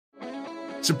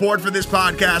Support for this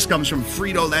podcast comes from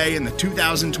Frito-Lay and the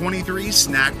 2023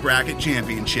 Snack Bracket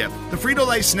Championship. The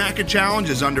Frito-Lay Snack-It Challenge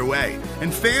is underway,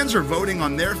 and fans are voting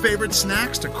on their favorite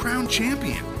snacks to crown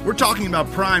champion. We're talking about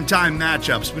primetime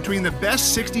matchups between the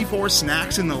best 64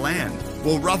 snacks in the land.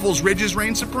 Will Ruffles Ridges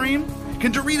reign supreme?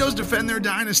 Can Doritos defend their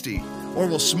dynasty? Or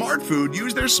will Smart Food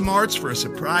use their smarts for a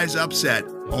surprise upset?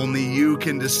 Only you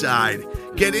can decide.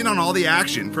 Get in on all the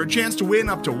action for a chance to win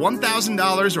up to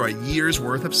 $1,000 or a year's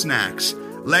worth of snacks.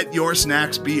 Let your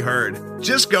snacks be heard.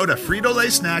 Just go to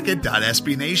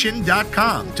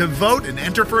fritolaysnacket.sbnation.com to vote and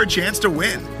enter for a chance to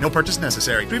win. No purchase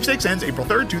necessary. Sweepstakes ends April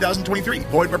 3rd, 2023.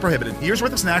 Void where prohibited. Year's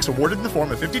worth of snacks awarded in the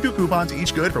form of 52 coupons,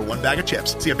 each good for one bag of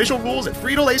chips. See official rules at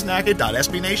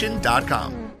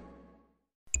fritolaysnacket.sbnation.com.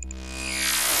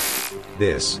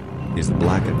 This is the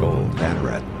Black and Gold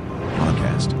Banneret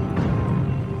Podcast.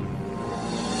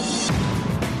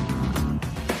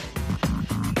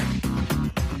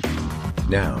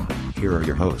 Now, here are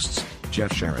your hosts,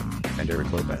 Jeff, Sharon, and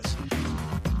Eric Lopez.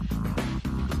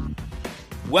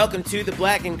 Welcome to the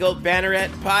Black and Gold Banneret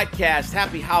Podcast.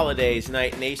 Happy holidays,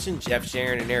 Night Nation. Jeff,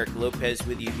 Sharon, and Eric Lopez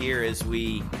with you here as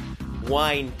we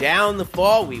wind down the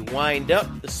fall. We wind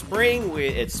up the spring.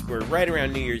 We're right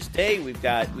around New Year's Day. We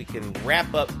can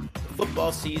wrap up the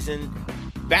football season.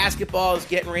 Basketball is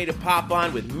getting ready to pop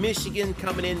on with Michigan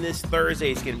coming in this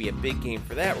Thursday. It's going to be a big game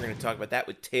for that. We're going to talk about that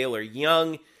with Taylor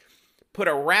Young. Put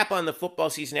a wrap on the football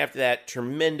season after that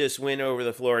tremendous win over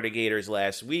the Florida Gators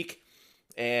last week.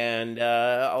 And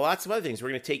lots of other things.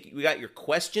 We got your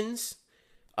questions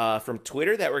from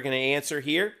Twitter that we're going to answer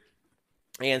here.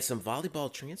 And some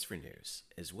volleyball transfer news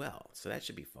as well. So that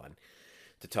should be fun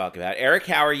to talk about. Eric,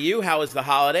 how are you? How was the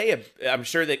holiday? I'm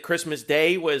sure that Christmas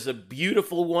Day was a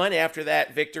beautiful one after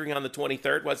that victory on the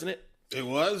 23rd, wasn't it? It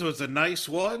was. It was a nice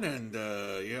one. And,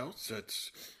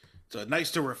 it's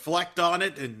nice to reflect on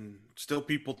it and still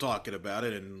people talking about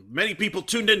it. And many people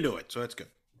tuned into it. So that's good.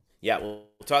 Yeah, we'll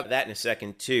talk about that in a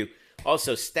second, too.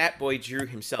 Also, Stat Boy Drew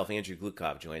himself, Andrew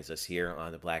Gluchov, joins us here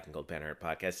on the Black and Gold Banneret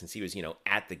Podcast since he was,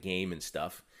 at the game and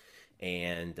stuff.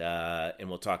 And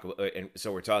we'll talk about, and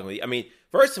so we're talking with you. I mean,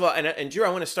 first of all, and Drew, I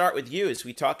want to start with you as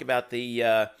we talk about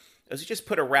as we just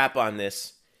put a wrap on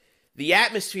this, the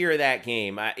atmosphere of that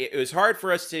game. It was hard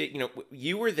for us to,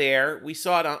 you were there. We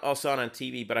saw it on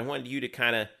TV, but I wanted you to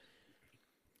kind of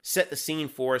set the scene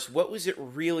for us. What was it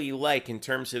really like in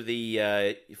terms of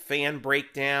the fan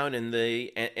breakdown and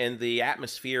the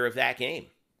atmosphere of that game?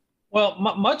 Well,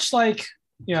 much like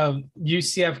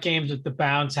UCF games at the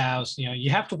Bounce House,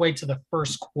 you have to wait till the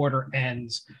first quarter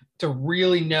ends to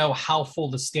really know how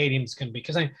full the stadium's going to be.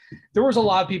 Because there was a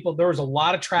lot of people, there was a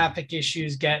lot of traffic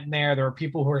issues getting there. There were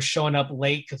people who were showing up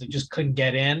late because they just couldn't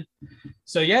get in.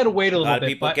 So you had to wait a little bit. A lot of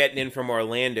people getting in from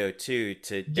Orlando too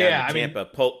to Tampa.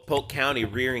 Polk County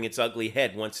rearing its ugly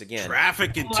head once again.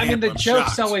 Traffic in Tampa. The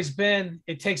joke's always been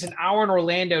it takes an hour in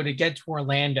Orlando to get to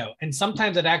Orlando, and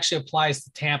sometimes it actually applies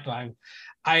to Tampa.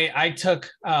 I took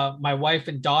my wife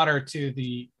and daughter to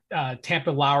the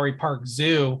Tampa Lowry Park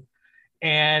Zoo,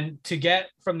 and to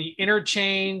get from the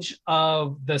interchange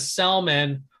of the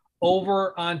Selman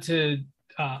over onto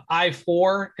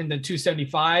I-4 and then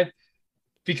 275,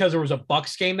 because there was a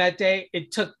Bucks game that day,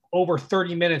 it took over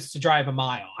 30 minutes to drive a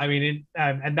mile. I mean,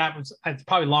 and it's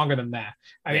probably longer than that.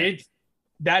 I mean,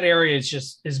 that area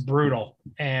is brutal.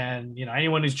 And,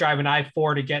 anyone who's driving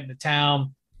I-4 to get into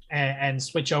town and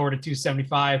switch over to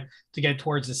 275 to get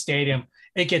towards the stadium,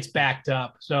 it gets backed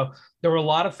up. So there were a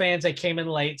lot of fans that came in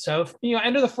late. So,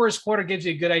 end of the first quarter gives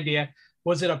you a good idea.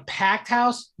 Was it a packed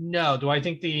house? No. Do I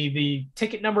think the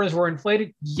ticket numbers were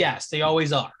inflated? Yes, they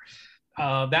always are.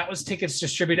 That was tickets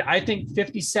distributed. I think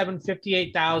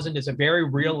 58,000 is a very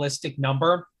realistic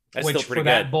number. That's which still pretty for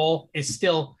good. That bowl is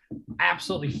still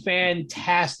absolutely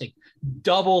fantastic.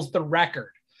 Doubles the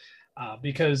record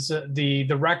because the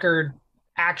record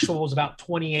actual was about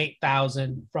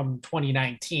 28,000 from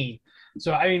 2019.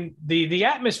 So, I mean, the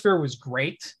atmosphere was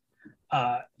great.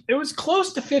 It was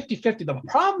close to 50-50. The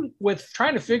problem with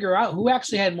trying to figure out who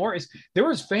actually had more is there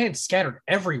was fans scattered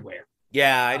everywhere.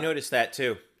 Yeah, I noticed that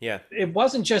too. Yeah. It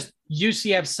wasn't just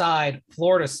UCF side,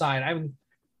 Florida side. I mean,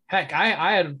 heck,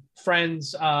 I had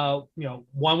friends,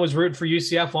 one was rooting for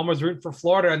UCF, one was rooting for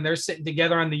Florida, and they're sitting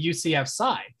together on the UCF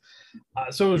side.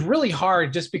 So it was really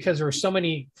hard just because there were so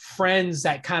many friends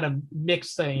that kind of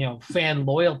mixed the, fan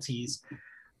loyalties.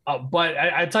 But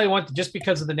I tell you what, just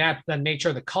because of the nature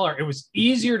of the color, it was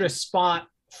easier to spot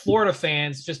Florida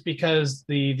fans just because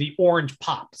the orange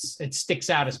pops. It sticks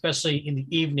out, especially in the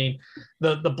evening.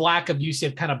 The black of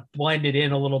UCF kind of blended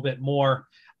in a little bit more.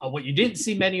 What you didn't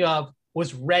see many of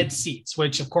was red seats,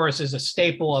 which, of course, is a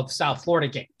staple of South Florida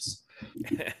games.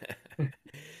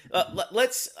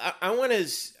 I want to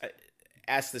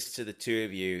ask this to the two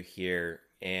of you here,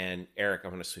 and Eric,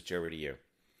 I'm going to switch over to you.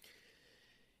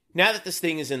 Now that this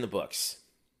thing is in the books,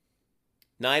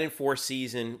 9-4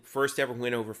 season, first ever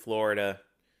win over Florida.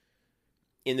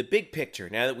 In the big picture,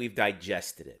 now that we've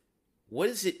digested it, what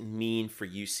does it mean for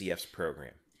UCF's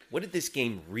program? What did this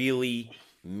game really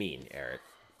mean, Eric?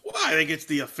 Well, I think it's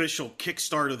the official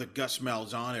kickstart of the Gus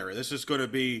Malzahn era. This is going to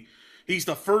be, he's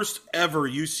the first ever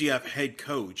UCF head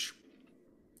coach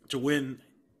to win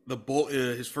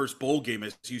his first bowl game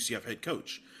as UCF head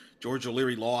coach. George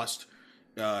O'Leary lost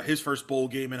his first bowl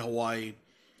game in Hawaii.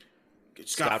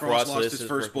 Scott Frost lost his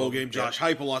first bowl game. Josh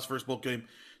Heupel lost first bowl game.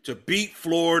 To beat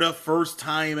Florida, first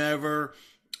time ever,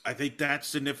 I think that's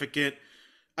significant.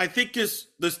 I think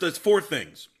there's four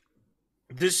things.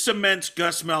 This cements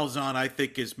Gus Malzahn, I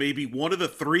think, is maybe one of the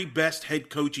three best head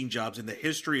coaching jobs in the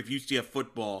history of UCF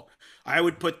football. I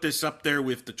would put this up there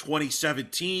with the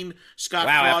 2017 Scott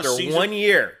Frost after season. 1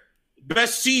 year.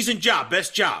 Best job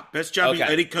Okay.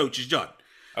 any coach has done.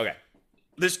 Okay.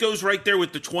 This goes right there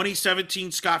with the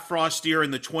 2017 Scott Frost year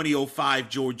and the 2005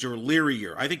 George O'Leary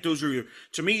year. I think those are,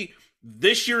 to me,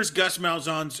 this year's Gus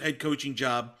Malzahn's head coaching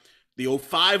job, the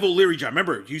 05 O'Leary job.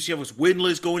 Remember, UCF was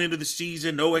winless going into the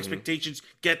season, no expectations,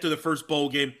 get to the first bowl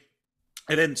game.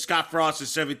 And then Scott Frost's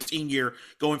 17 year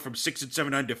going from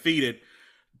 6-7 undefeated.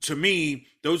 To me,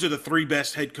 those are the three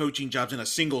best head coaching jobs in a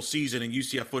single season in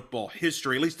UCF football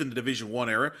history, at least in the Division I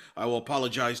era. I will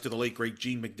apologize to the late, great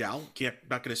Gene McDowell.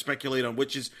 Not going to speculate on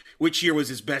which year was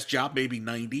his best job, maybe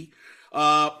 90. So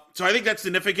I think that's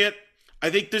significant.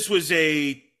 I think this was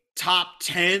a top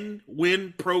 10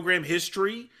 win program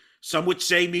history. Some would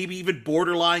say maybe even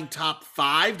borderline top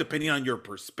 5, depending on your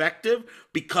perspective,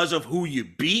 because of who you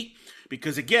beat.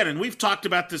 Because again, and we've talked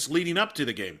about this leading up to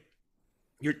the game,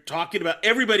 you're talking about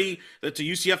everybody that's a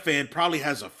UCF fan probably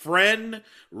has a friend,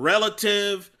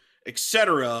 relative,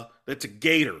 etc. that's a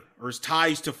Gator or has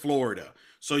ties to Florida.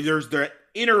 So there's the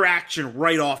interaction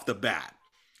right off the bat.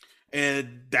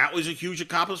 And that was a huge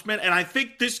accomplishment. And I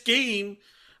think this game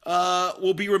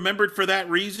will be remembered for that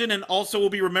reason, and also will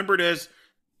be remembered as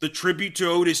the tribute to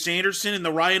Otis Anderson and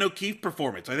the Ryan O'Keefe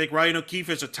performance. I think Ryan O'Keefe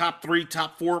has a top 3,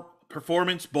 top 4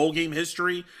 performance, bowl game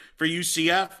history for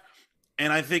UCF.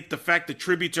 And I think the fact that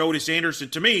tribute to Otis Anderson,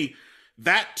 to me,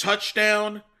 that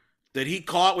touchdown that he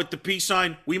caught with the peace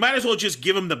sign, we might as well just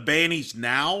give him the Bannies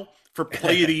now for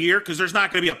play of the year, because there's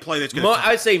not going to be a play that's going to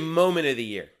I would say moment of the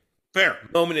year. Fair.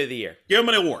 Moment of the year. Give him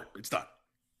an award. It's done.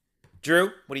 Drew,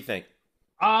 what do you think?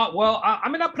 Well,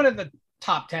 I'm going to put it in the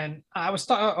top 10. I was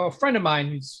a friend of mine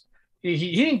who's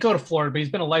he didn't go to Florida, but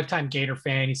he's been a lifetime Gator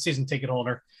fan. He's season ticket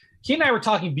holder. He and I were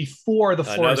talking before the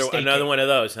Florida State game. Another one of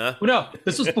those, huh? Well, no,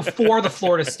 this was before the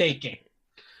Florida State game.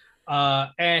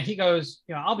 And he goes,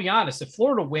 I'll be honest, if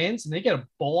Florida wins and they get a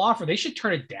bowl offer, they should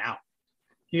turn it down.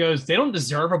 He goes, they don't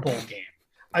deserve a bowl game.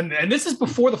 And this is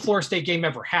before the Florida State game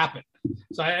ever happened.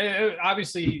 So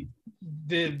obviously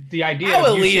the idea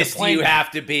how of elitist do you have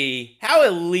to be? How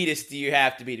elitist do you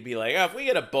have to be like, if we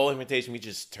get a bowl invitation, we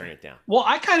just turn it down? Well,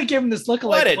 I kind of gave him this look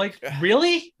like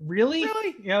really?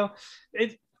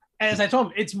 As I told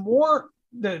him,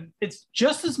 it's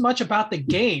just as much about the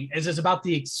game as it's about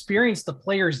the experience the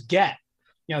players get.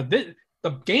 The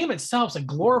game itself is a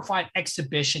glorified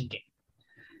exhibition game.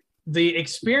 The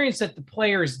experience that the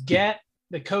players get,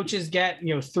 the coaches get,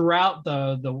 throughout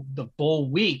the bowl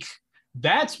week,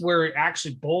 that's where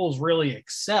actually bowls really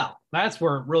excel. That's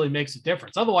where it really makes a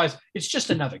difference. Otherwise, it's just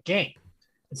another game.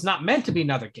 It's not meant to be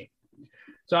another game.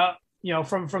 So,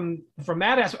 from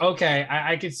that aspect, okay,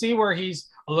 I could see where he's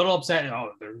a little upset.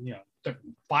 They're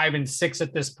 5-6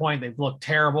 at this point. They've looked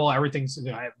terrible. Everything's,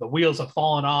 the wheels have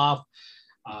fallen off.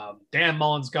 Dan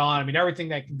Mullen's gone. I mean, everything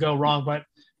that can go wrong. But,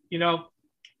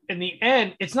 in the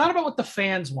end, it's not about what the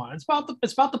fans want. It's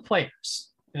about the players.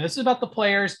 This is about the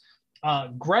players.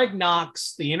 Greg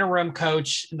Knox, the interim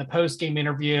coach, in the post-game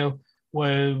interview,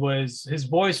 was his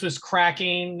voice was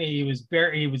cracking. He was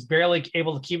barely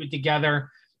able to keep it together.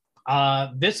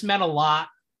 This meant a lot.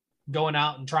 Going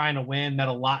out and trying to win meant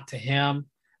a lot to him,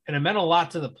 and it meant a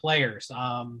lot to the players.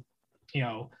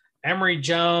 Emory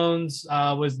Jones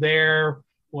was there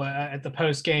at the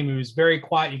post game. He was very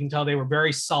quiet. You can tell they were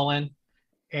very sullen,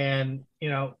 and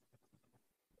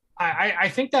I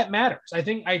think that matters. I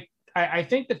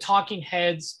think the talking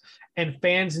heads and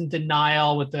fans in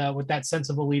denial with that sense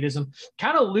of elitism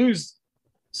kind of lose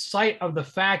sight of the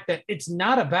fact that it's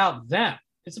not about them.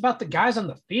 It's about the guys on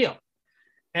the field.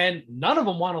 And none of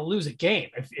them want to lose a game.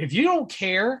 If you don't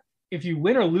care if you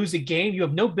win or lose a game, you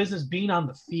have no business being on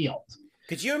the field.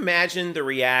 Could you imagine the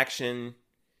reaction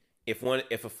if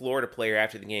a Florida player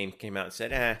after the game came out and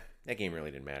said, That game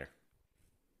really didn't matter.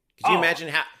 Could you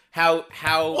imagine how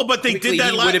well, but they did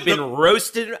that he would have been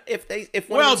roasted if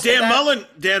one of them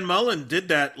Dan Mullen did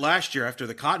that last year after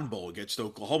the Cotton Bowl against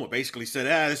Oklahoma. Basically said,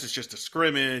 this is just a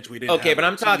scrimmage. We didn't. Okay, but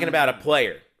I'm talking about a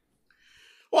player.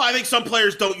 Well, I think some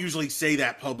players don't usually say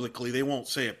that publicly. They won't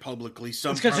say it publicly. It's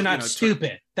because they're not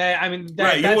stupid.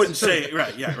 Right, you wouldn't say it.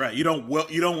 Right, yeah, right. You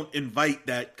don't invite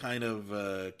that kind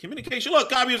of communication.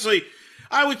 Look, obviously,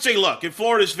 I would say, in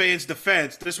Florida's fans'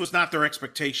 defense, this was not their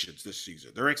expectations this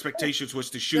season. Their expectations was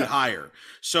to shoot higher.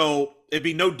 So it'd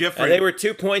be no different. They were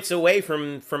 2 points away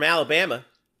from Alabama.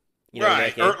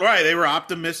 Right. They were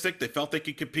optimistic. They felt they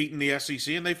could compete in the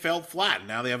SEC, and they fell flat.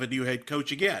 Now they have a new head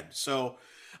coach again. So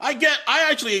I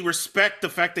actually respect the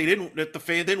fact that the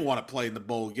fan didn't want to play in the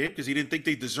bowl game because he didn't think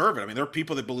they deserve it. I mean, there are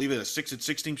people that believe that a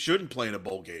 6-6 team shouldn't play in a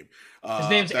bowl game. His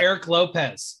name's Eric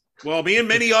Lopez. Well, me and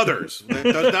many others that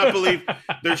does not believe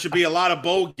there should be a lot of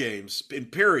bowl games in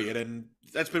period. And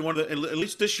that's been one of at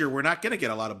least this year, we're not going to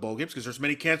get a lot of bowl games because there's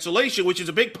many cancellation, which is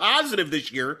a big positive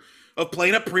this year of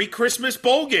playing a pre-Christmas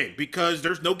bowl game because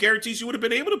there's no guarantees you would have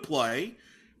been able to play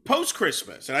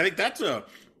post-Christmas. And I think that's the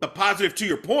positive to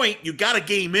your point. You got a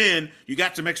game in, you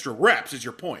got some extra reps is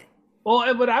your point. Well,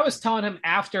 and what I was telling him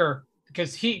after,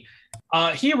 because he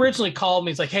originally called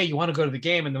me, he's like, hey, you want to go to the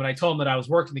game? And then when I told him that I was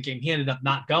working the game, he ended up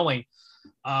not going.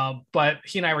 But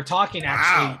he and I were talking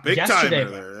actually big yesterday.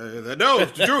 Time there. No,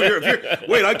 Drew,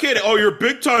 wait, I can't. Oh, you're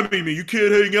big timing me. You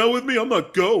can't hang out with me. I'm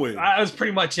not going. That was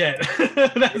pretty much it.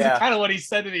 That's kind of what he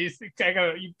said to me. He's like, I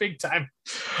got you big time.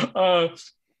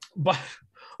 But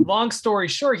long story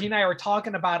short, he and I were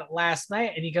talking about it last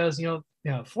night, and he goes,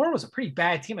 Florida was a pretty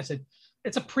bad team. I said,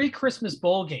 it's a pre-Christmas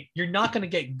bowl game. You're not going to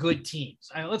get good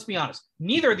teams. Let's be honest.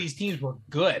 Neither of these teams were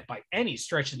good by any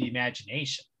stretch of the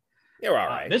imagination. They were all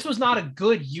right. This was not a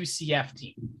good UCF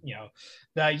team.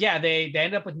 They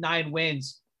ended up with 9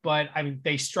 wins, but I mean,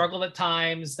 they struggled at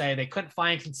times. They couldn't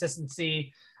find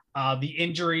consistency. The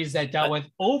injuries that dealt with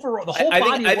overall the whole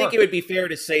body. I think it would be fair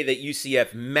to say that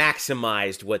UCF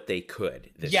maximized what they could.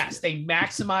 Yes, they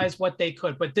maximized what they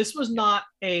could, but this was not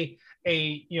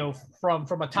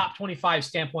from a top 25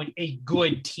 standpoint, a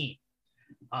good team.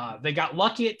 They got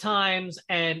lucky at times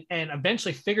and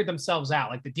eventually figured themselves out.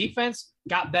 Like the defense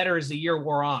got better as the year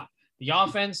wore on. The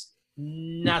offense,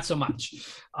 not so much.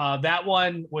 That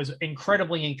one was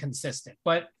incredibly inconsistent,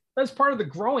 but that's part of the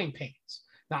growing pains.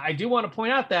 Now, I do want to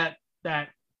point out that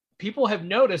people have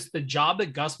noticed the job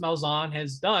that Gus Malzahn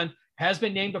has done has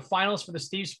been named a finalist for the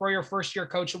Steve Spurrier First Year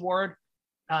Coach Award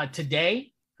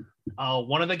today.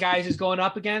 One of the guys he's going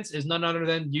up against is none other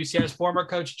than UCF's former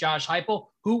coach, Josh Heupel,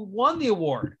 who won the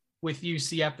award with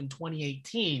UCF in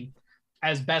 2018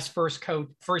 as best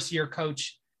first-year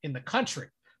coach in the country.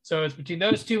 So it's between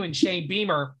those two and Shane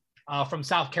Beamer from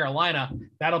South Carolina.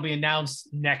 That'll be announced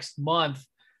next month.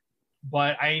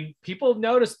 But people have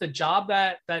noticed the job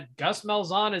that Gus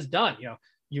Malzahn has done.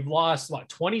 You've lost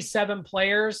 27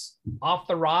 players off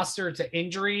the roster to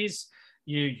injuries.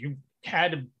 You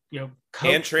had to coach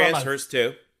and transfers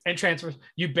too. And transfers.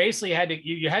 You basically had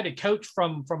to coach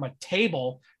from a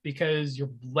table because your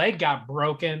leg got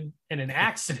broken in an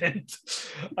accident.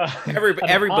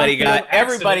 Everybody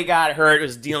got hurt.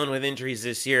 Was dealing with injuries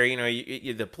this year.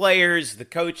 The players, the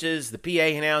coaches, the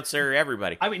PA announcer,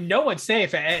 everybody. I mean, no one's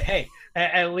safe. Hey,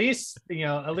 at least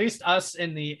us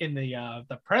in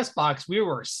the press box, we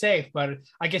were safe. But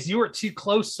I guess you were too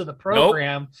close to the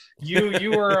program. Nope.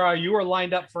 You were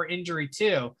lined up for injury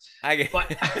too. Let's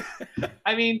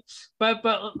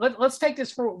take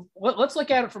this let's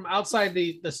look at it from outside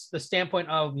the standpoint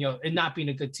of it not being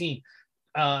a good team.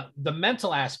 The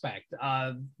mental aspect.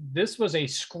 This was a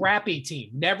scrappy team.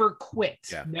 Never quit.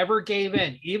 Yeah. Never gave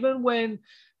in. Even when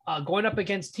going up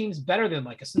against teams better than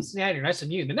like a Cincinnati or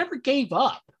SMU, they never gave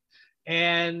up.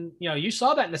 And you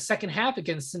saw that in the second half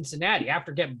against Cincinnati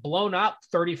after getting blown up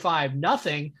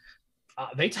 35-0.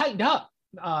 They tightened up.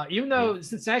 Even though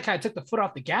Cincinnati kind of took the foot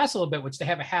off the gas a little bit, which they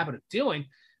have a habit of doing,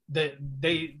 the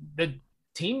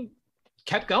team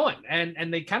kept going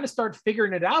and they kind of started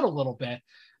figuring it out a little bit.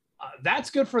 That's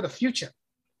good for the future.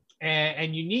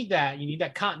 And you need that. You need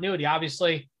that continuity.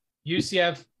 Obviously,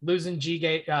 UCF losing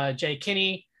Jay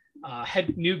Kinney,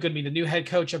 going to be the new head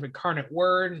coach of Incarnate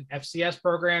Word, FCS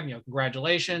program.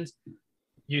 Congratulations.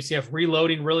 UCF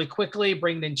reloading really quickly,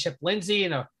 bringing in Chip Lindsey,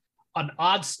 and an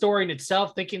odd story in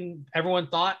itself, thinking everyone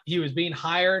thought he was being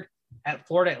hired at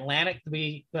Florida Atlantic to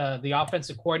be the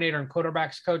offensive coordinator and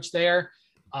quarterbacks coach there.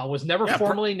 Was never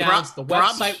formally announced. The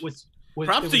website was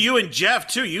props to you and Jeff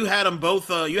too. You had them both.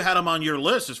 You had them on your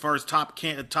list as far as top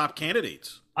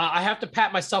candidates. I have to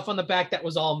pat myself on the back. That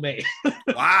was all me.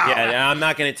 Wow. Yeah, I'm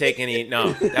not going to take any.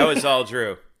 No, that was all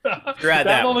Drew.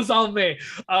 That one was on me.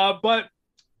 But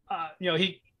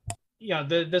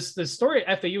the story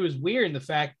at FAU is weird in the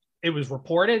fact it was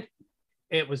reported.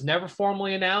 It was never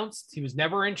formally announced. He was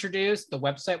never introduced. The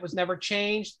website was never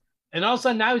changed. And all of a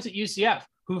sudden now he's at UCF,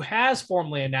 who has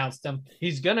formally announced him.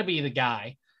 He's going to be the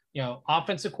guy,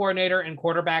 offensive coordinator and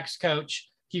quarterbacks coach.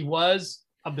 He was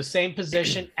of the same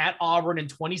position at Auburn in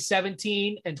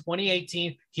 2017 and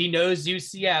 2018. He knows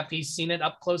UCF. He's seen it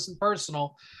up close and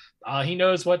personal. He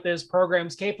knows what this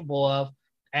program's capable of.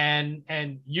 And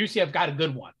UCF got a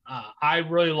good one. I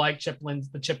really like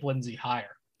the Chip Lindsey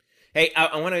hire. Hey,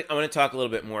 I want to talk a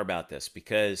little bit more about this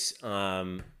because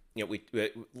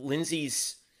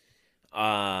Lindsey's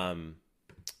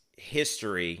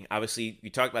history. Obviously, you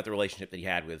talked about the relationship that he's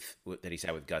had with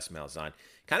Gus Malzahn.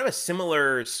 Kind of a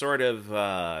similar sort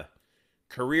of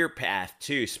career path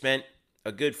too. Spent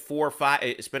a good 4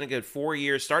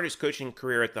 years. Started his coaching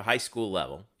career at the high school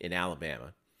level in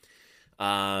Alabama.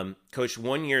 Coached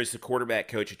 1 year as the quarterback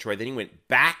coach at Troy. Then he went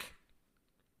back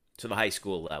to the high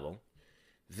school level.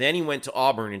 Then he went to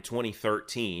Auburn in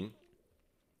 2013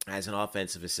 as an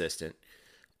offensive assistant.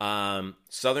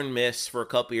 Southern Miss for a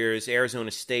couple years,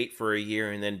 Arizona State for a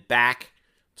year, and then back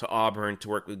to Auburn to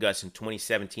work with Gus in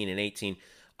 2017 and 18.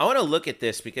 I want to look at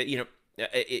this because, he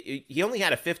only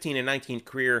had a 15-19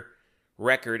 career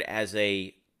record as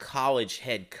a college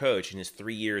head coach in his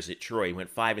 3 years at Troy. He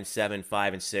went 5-7,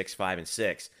 5-6,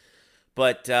 5-6.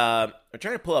 But I'm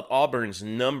trying to pull up Auburn's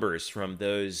numbers from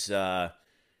those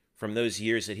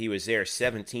years that he was there,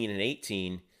 17 and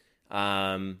 18.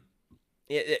 The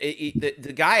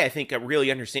guy I think I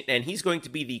really understand, and he's going to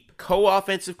be the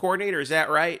co-offensive coordinator. Is that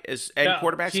right? As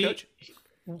quarterback's coach?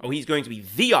 He's going to be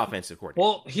the offensive coordinator.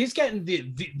 Well, he's getting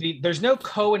the there's no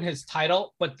co in his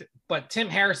title, but Tim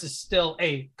Harris is still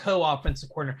a co-offensive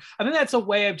coordinator. I think that's a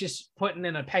way of just putting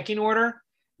in a pecking order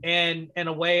and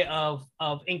a way of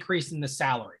increasing the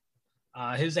salary.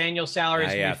 His annual salary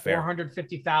is going to be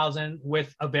 $450,000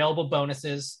 with available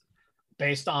bonuses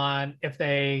based on if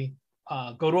they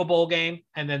go to a bowl game,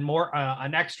 and then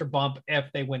an extra bump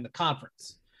if they win the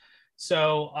conference.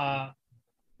 So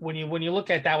when you look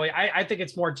at it that way, I think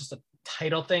it's more just a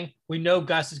title thing. We know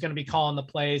Gus is going to be calling the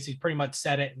plays. He's pretty much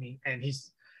said it, and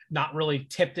he's not really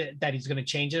tipped it that he's going to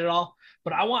change it at all.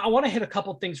 But I want to hit a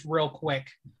couple things real quick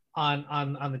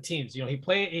on the teams.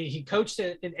 He coached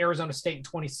in Arizona State in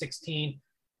 2016.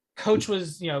 Coach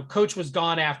was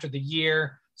gone after the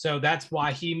year, so that's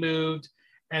why he moved.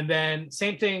 And then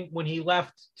same thing when he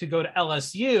left to go to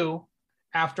LSU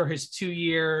after his 2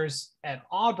 years at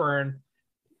Auburn.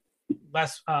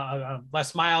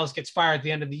 Les Miles gets fired at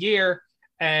the end of the year,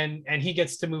 and he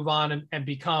gets to move on and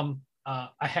become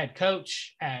a head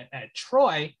coach at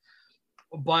Troy.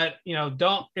 But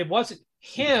it wasn't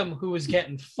him who was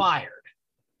getting fired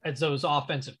as those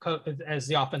offensive as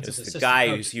the offensive assistant. The guy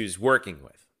coach. he was working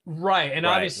with, right? And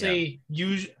obviously,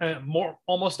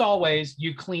 almost always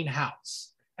you clean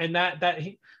house, and that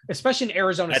he, especially in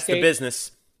Arizona that's State, the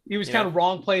business. He was kind of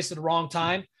wrong place at the wrong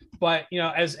time. But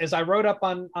as I wrote up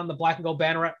on the Black and Gold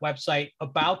Banneret website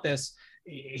about this,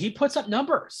 he puts up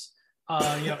numbers.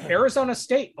 Arizona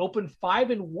State opened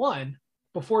 5-1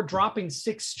 before dropping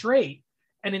 6 straight.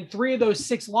 And in 3 of those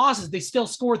 6 losses, they still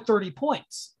scored 30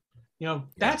 points.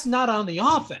 That's not on the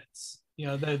offense.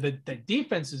 The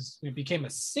defense became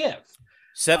a sieve.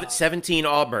 17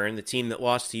 Auburn, the team that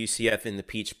lost to UCF in the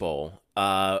Peach Bowl,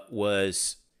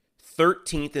 was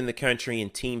 13th in the country in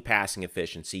team passing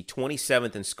efficiency,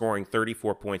 27th in scoring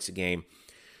 34 points a game,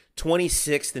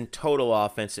 26th in total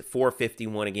offense at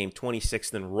 451 a game,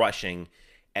 26th in rushing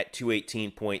at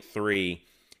 218.3,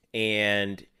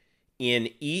 and in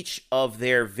each of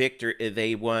their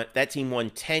that team won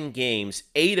 10 games.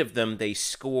 8 of them they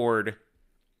scored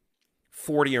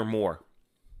 40 or more.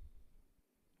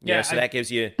 So that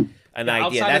gives you an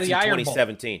idea. That's in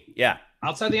 2017. Yeah,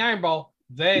 outside the Iron Bowl,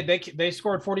 they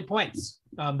scored 40 points.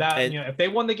 If they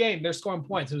won the game, they're scoring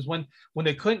points. It was when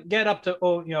they couldn't get up to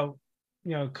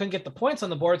couldn't get the points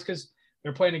on the boards because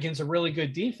they're playing against a really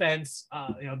good defense.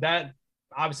 That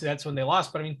obviously that's when they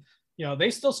lost. But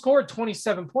they still scored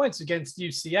 27 points against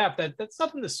UCF. That's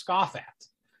something to scoff at.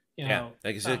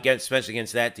 Especially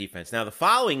against that defense. Now the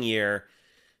following year,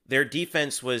 their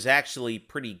defense was actually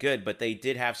pretty good, but they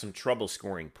did have some trouble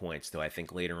scoring points, though, I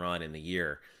think later on in the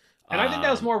year. And I think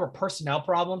that was more of a personnel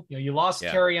problem. You lost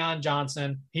Kerryon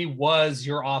Johnson. He was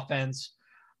your offense.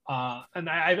 And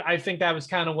I think that was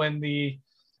kind of when the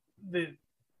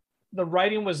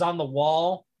writing was on the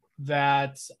wall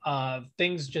that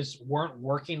things just weren't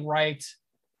working right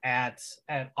at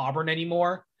Auburn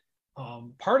anymore.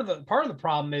 Part of the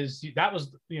problem is that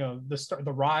was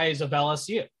the rise of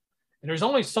LSU, and there's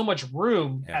only so much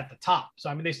room at the top. So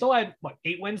I mean, they still had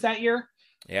 8 wins that year.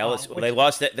 Yeah, they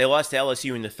lost to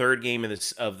LSU in the third game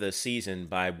of the season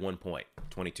by 1 point,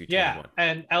 22-21. Yeah,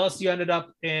 and LSU ended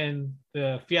up in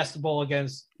the Fiesta Bowl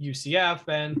against UCF,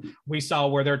 and we saw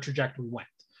where their trajectory went.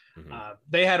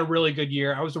 They had a really good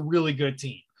year. I was a really good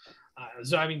team.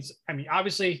 So I mean,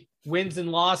 obviously, wins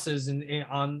and losses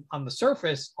on the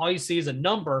surface, all you see is a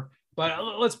number. But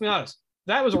let's be honest,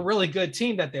 that was a really good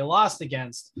team that they lost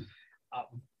against.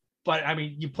 But I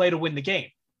mean, you play to win the game.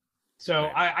 So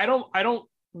I don't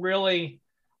really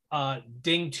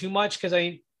ding too much,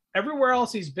 because everywhere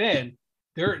else he's been,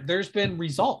 there's been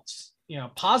results,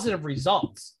 positive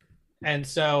results. And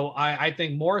so I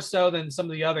think more so than some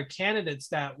of the other candidates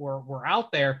that were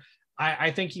out there,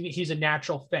 I think he's a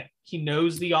natural fit. He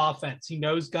knows the offense. He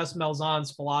knows Gus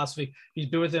Malzahn's philosophy. He's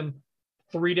been with him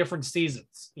 3 different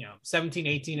seasons, 17,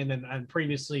 18, and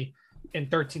previously in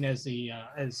 13 as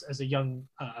a young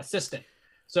assistant.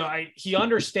 So he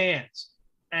understands.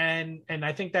 And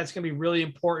I think that's going to be really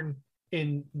important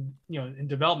in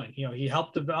development. He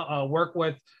helped work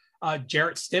with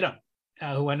Jarrett Stidham,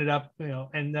 who ended up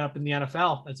in the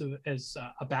NFL as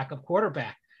a backup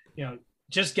quarterback.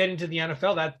 Just getting to the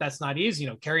NFL, that's not easy.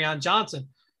 Kerryon Johnson,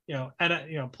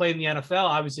 played in the NFL.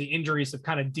 Obviously, injuries have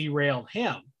kind of derailed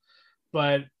him,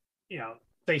 but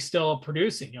they still are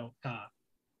producing.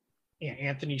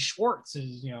 Anthony Schwartz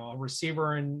is a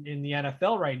receiver in the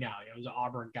NFL right now. He's an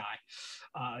Auburn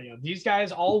guy. These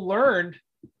guys all learned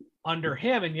under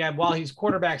him, and while he's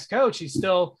quarterback's coach, he's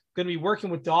still going to be working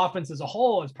with the offense as a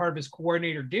whole as part of his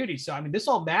coordinator duty. So I mean, this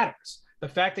all matters. The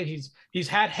fact that he's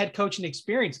had head coaching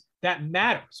experience, that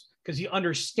matters, because he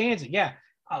understands it.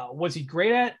 Was he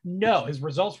great at it? No, his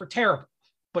results were terrible.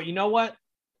 But you know what?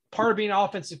 Part of being an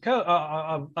offensive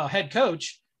head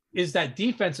coach is that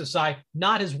defensive side,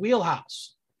 not his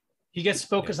wheelhouse. He gets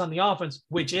focused on the offense,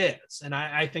 which is, and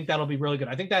I think that'll be really good.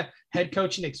 I think that head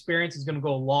coaching experience is going to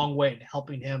go a long way to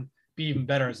helping him be even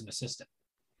better as an assistant.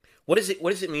 What does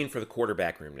it mean for the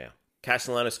quarterback room now?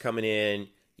 Castellanos coming in.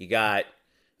 You got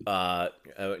now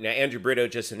Andrew Brito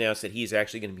just announced that he's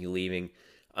actually going to be leaving.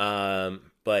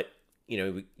 But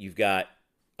you've got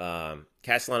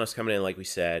Castellanos coming in, like we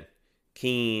said.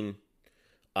 Keene,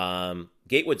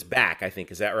 Gatewood's back, I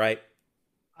think. Is that right?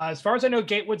 As far as I know,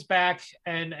 Gatewood's back,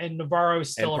 and Navarro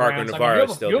is still around. Parker Navarro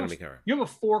is still going to be covering. You have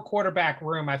a 4 quarterback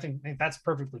room. I think that's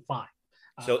perfectly fine.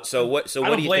 So what do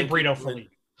you blame think? Brito for leaving.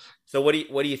 So what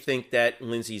do you think that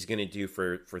Lindsey's going to do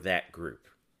for that group?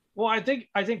 Well, I think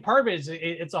part of it is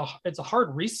it's a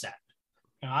hard reset.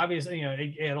 Obviously,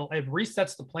 it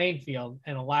resets the playing field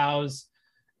and allows.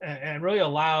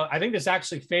 I think this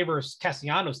actually favors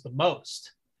Castellanos the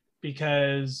most,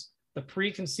 because the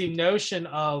preconceived notion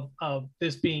of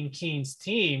this being Keene's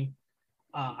team,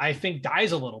 I think,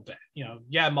 dies a little bit.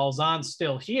 Malzahn's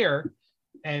still here,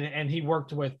 and he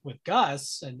worked with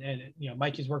Gus, and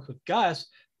Mikey's worked with Gus.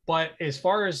 But as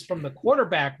far as from the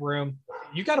quarterback room,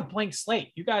 you got a blank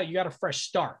slate. You got a fresh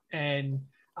start, and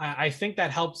I think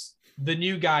that helps the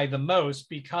new guy the most,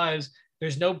 because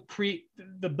there's no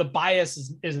the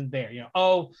bias isn't there.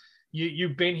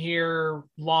 You've been here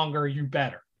longer, you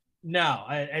better. No,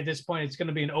 at this point, it's going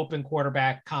to be an open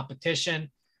quarterback competition,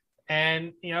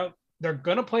 and they're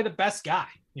going to play the best guy.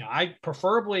 I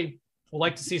preferably would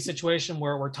like to see a situation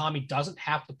where Tommy doesn't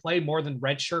have to play more than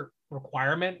redshirt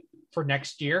requirement for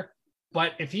next year.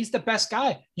 But if he's the best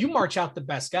guy, you march out the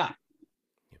best guy.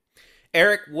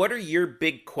 Eric, what are your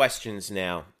big questions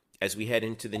now as we head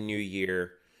into the new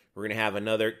year? We're going to have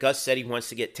another. Gus said he wants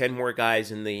to get 10 more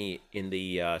guys in the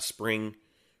spring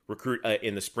recruit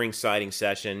in the spring signing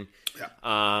session.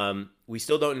 Yeah. We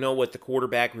still don't know what the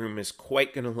quarterback room is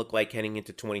quite going to look like heading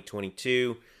into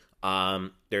 2022.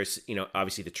 There's,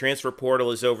 obviously the transfer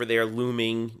portal is over there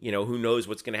looming. Who knows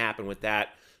what's going to happen with that.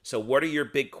 So what are your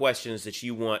big questions that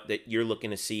you're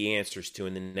looking to see answers to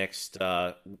in the next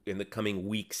in the coming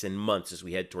weeks and months as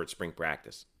we head towards spring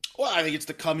practice? Well, I think it's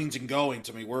the comings and goings.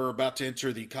 I mean, we're about to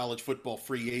enter the college football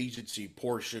free agency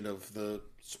portion of the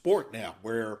sport now,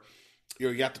 where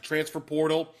you got the transfer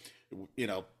portal.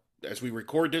 As we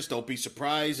record this, don't be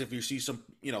surprised if you see some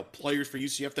players for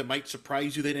UCF that might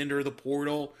surprise you that enter the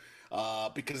portal,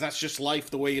 because that's just life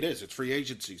the way it is. It's free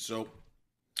agency. So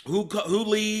who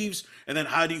leaves, and then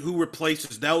who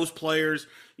replaces those players?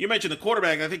 You mentioned the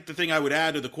quarterback. I think the thing I would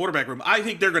add to the quarterback room, I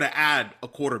think they're going to add a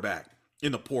quarterback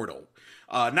in the portal.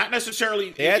 Not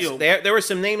necessarily. There were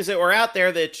some names that were out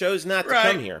there that chose not to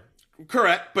come here.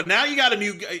 Correct, but now you got a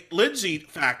new Lindsey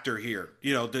factor here.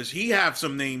 Does he have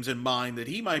some names in mind that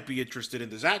he might be interested in?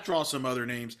 Does that draw some other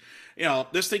names?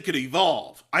 This thing could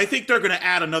evolve. I think they're going to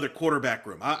add another quarterback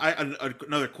room.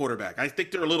 Another quarterback. I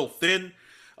think they're a little thin.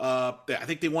 I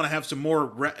think they want to have some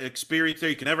more experience there.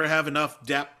 You can never have enough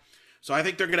depth. So I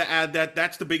think they're going to add that.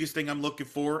 That's the biggest thing I'm looking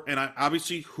for. And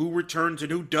obviously who returns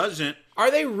and who doesn't. Are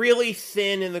they really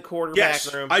thin in the quarterback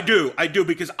room? I do,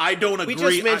 because I don't agree. We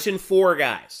just mentioned 4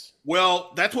 guys.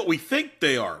 Well, that's what we think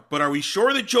they are. But are we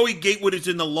sure that Joey Gatewood is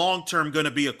in the long term going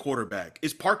to be a quarterback?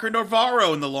 Is Parker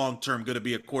Navarro in the long term going to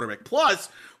be a quarterback? Plus,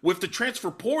 with the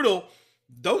transfer portal,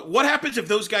 what happens if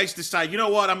those guys decide, you know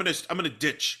what, I'm going to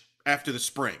ditch after the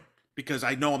spring because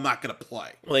I know I'm not going to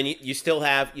play? Well, then you still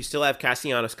have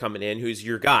Castellanos coming in, who's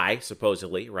your guy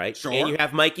supposedly, right? Sure. And you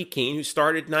have Mikey Keene, who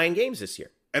started 9 games this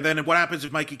year. And then what happens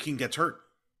if Mikey Keene gets hurt?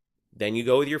 Then you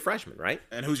go with your freshman, right?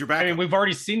 And who's your backup? I mean, we've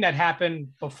already seen that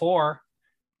happen before.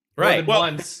 Right.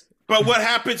 Once. But what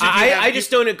happens if I just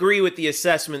don't agree with the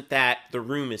assessment that the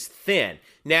room is thin.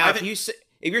 Now, if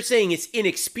you're saying it's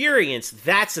inexperienced,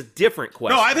 that's a different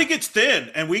question. No, I think it's thin.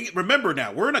 And we remember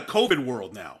now, we're in a COVID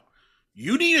world now.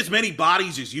 You need as many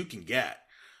bodies as you can get.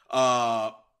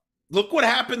 Look what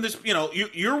happened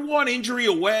you're one injury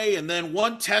away and then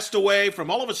one test away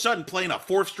from all of a sudden playing a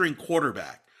 4th-string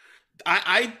quarterback.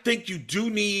 I think you do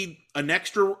need an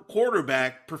extra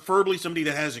quarterback, preferably somebody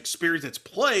that has experience that's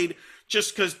played,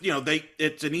 just because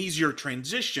it's an easier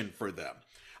transition for them.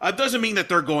 It doesn't mean that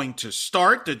they're going to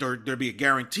start, that there'd be a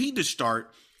guaranteed to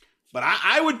start, but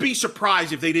I would be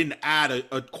surprised if they didn't add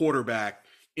a quarterback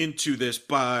into this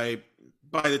by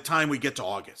the time we get to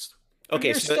August.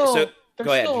 Okay, so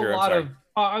go ahead, Drew. I was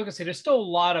going to say, there's still a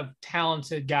lot of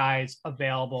talented guys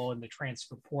available in the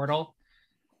transfer portal.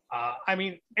 I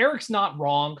mean, Eric's not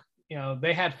wrong.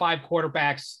 They had 5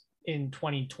 quarterbacks in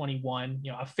 2021.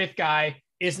 A 5th guy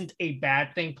isn't a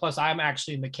bad thing. Plus, I'm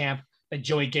actually in the camp that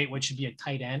Joey Gatewood should be a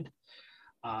tight end,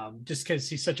 just because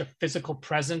he's such a physical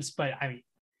presence. But I mean,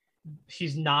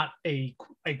 he's not a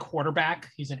quarterback.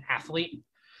 He's an athlete.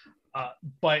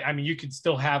 But I mean, you could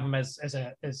still have him as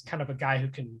kind of a guy who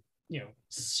can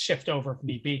shift over if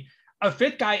need be. A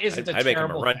 5th guy isn't a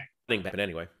terrible thing. Running back, but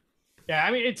anyway. Yeah,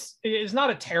 I mean, it's not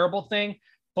a terrible thing,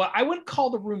 but I wouldn't call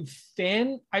the room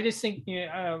thin. I just think,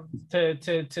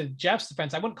 to Jeff's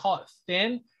defense, I wouldn't call it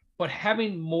thin, but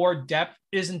having more depth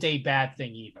isn't a bad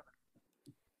thing either.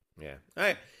 Yeah.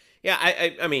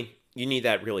 I mean, you need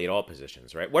that really at all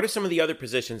positions, right? What are some of the other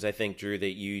positions, I think, Drew,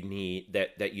 that you need,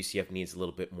 that UCF needs a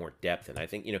little bit more depth in? I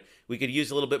think, we could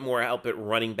use a little bit more help at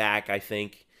running back, I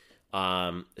think,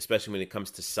 especially when it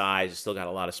comes to size. Still got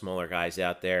a lot of smaller guys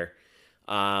out there.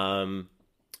 And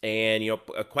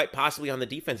quite possibly on the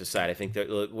defensive side, I think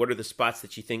what are the spots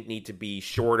that you think need to be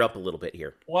shored up a little bit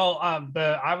here? Well,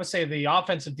 I would say the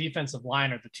offensive defensive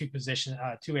line are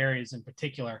the 2 areas in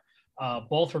particular.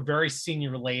 Both are very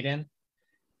senior laden,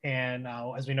 and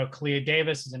as we know, Kalia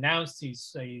Davis has announced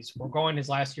he's foregoing his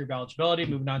last year of eligibility,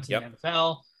 moving on to the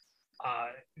NFL.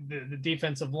 The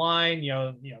defensive line,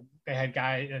 they had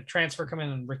a transfer come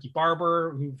in, Ricky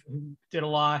Barber, who did a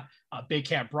lot. Big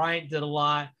Cat Bryant did a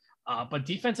lot. But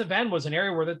defensive end was an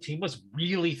area where the team was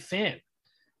really thin.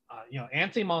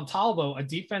 Anthony Montalvo, a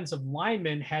defensive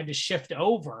lineman, had to shift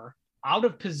over out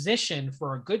of position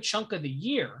for a good chunk of the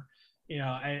year,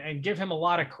 and give him a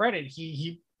lot of credit.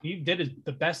 He did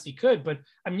the best he could, but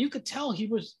I mean, you could tell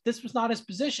this was not his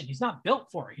position. He's not built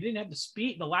for it. He didn't have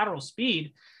the lateral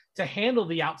speed to handle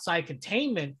the outside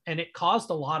containment, and it caused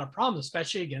a lot of problems,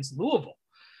 especially against Louisville.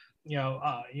 You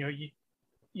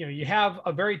have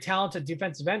a very talented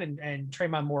defensive end and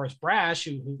Tremont Morris-Brash,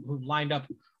 who lined up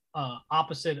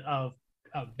opposite of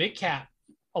Big Cat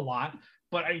a lot.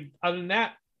 But other than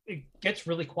that, it gets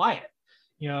really quiet.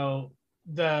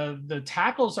 The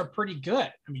tackles are pretty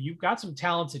good. I mean, you've got some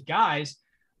talented guys,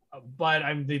 but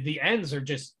I mean, the ends are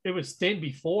it was thin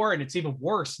before, and it's even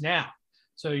worse now.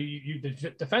 So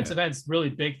the defensive end's really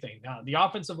big thing. The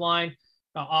offensive line,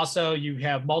 also you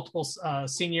have multiple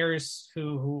seniors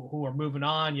who are moving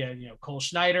on. Cole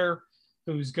Schneider,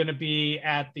 who's going to be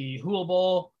at the Hula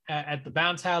Bowl at the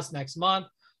Bounce House next month.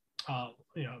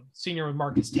 Senior with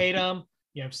Marcus Tatum.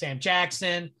 You have Sam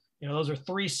Jackson. Those are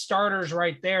 3 starters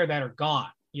right there that are gone.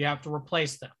 You have to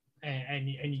replace them, and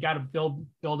you got to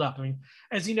build up. I mean,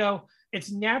 as you know, it's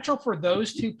natural for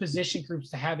those 2 position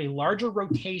groups to have a larger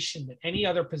rotation than any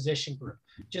other position group.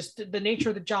 Just the nature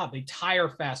of the job, they tire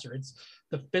faster. It's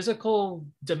the physical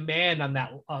demand on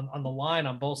the line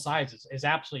on both sides is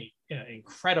absolutely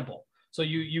incredible. So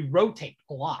you rotate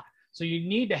a lot. So you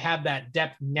need to have that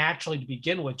depth naturally to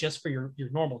begin with, just for your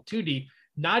normal 2D,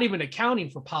 not even accounting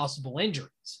for possible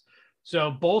injuries.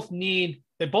 So they both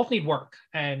need work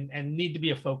and need to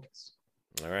be a focus.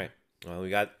 All right. Well, we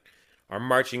got our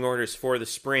marching orders for the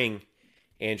spring,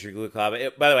 Andrew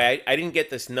Gluchov. By the way, I didn't get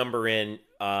this number in,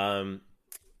 but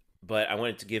I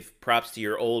wanted to give props to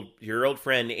your old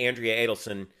friend Andrea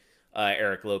Adelson,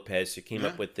 Eric Lopez, who came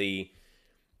up with the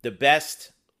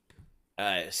best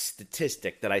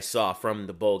statistic that I saw from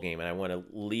the bowl game, and I want to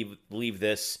leave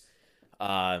this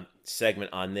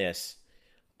segment on this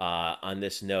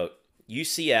note.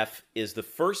 UCF is the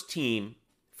first team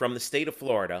from the state of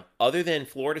Florida, other than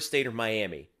Florida State or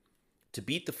Miami, to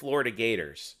beat the Florida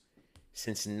Gators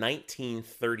since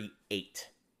 1938.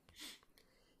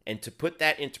 And to put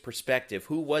that into perspective,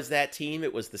 who was that team?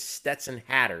 It was the Stetson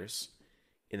Hatters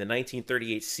in the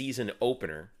 1938 season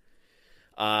opener.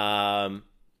 In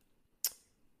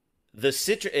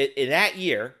that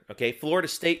year, Florida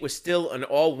State was still an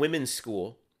all-women's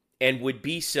school and would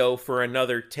be so for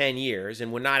another 10 years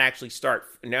and would not actually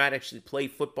play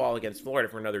football against Florida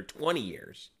for another 20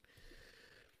 years.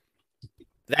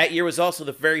 That year was also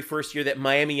the very first year that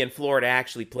Miami and Florida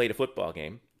actually played a football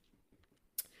game.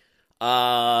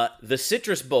 The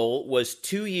Citrus Bowl was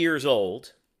 2 years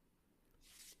old.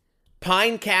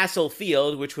 Pine Castle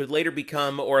Field, which would later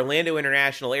become Orlando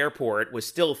International Airport, was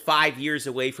still 5 years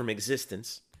away from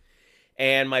existence.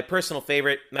 And my personal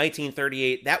favorite,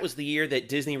 1938, that was the year that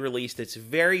Disney released its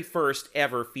very first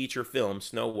ever feature film,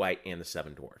 Snow White and the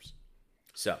Seven Dwarfs.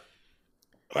 So.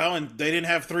 Well, and they didn't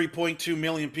have 3.2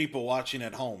 million people watching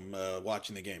at home,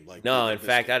 watching the game. No, in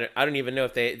fact, I don't even know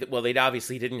if they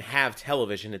obviously didn't have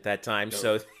television at that time. No.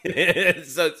 So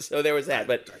there was that.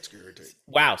 But that's irritating.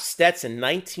 Wow, Stetson,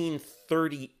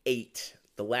 1938,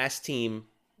 the last team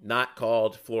not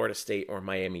called Florida State or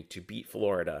Miami to beat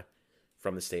Florida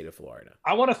from the state of Florida.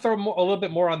 I want to throw a little bit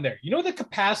more on there. You know what the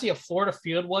capacity of Florida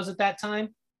Field was at that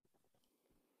time?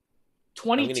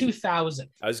 22,000.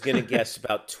 I was going to guess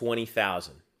about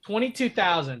 20,000.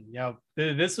 22,000.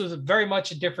 This was very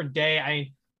much a different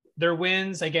day. Their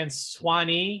wins against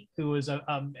Swanee, who was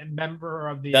a member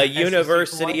of the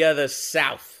University of the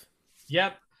South.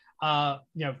 Yep.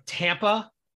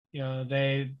 Tampa.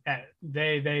 They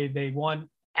won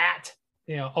at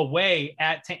away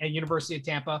at University of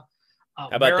Tampa. How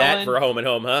about Maryland, that for a home and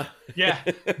home, huh? Yeah,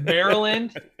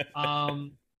 Maryland.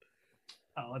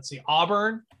 Let's see,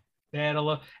 Auburn. They had a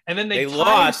look, and then they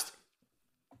lost.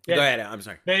 Yeah, go ahead. I'm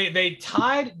sorry. They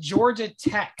tied Georgia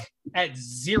Tech at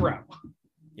 0.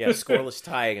 Yeah, scoreless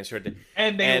tie against Georgia.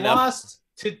 And they lost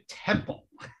to Temple.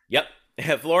 Yep.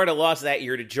 Florida lost that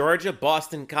year to Georgia,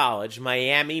 Boston College,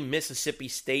 Miami, Mississippi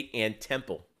State, and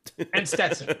Temple. And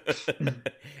Stetson.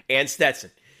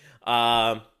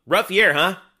 Rough year,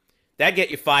 huh? That'd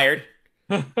get you fired.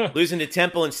 Losing to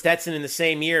Temple and Stetson in the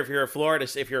same year if you're a Florida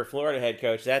head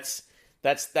coach, that's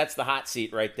the hot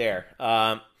seat right there.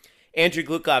 Andrew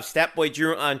Gluchov, Statboy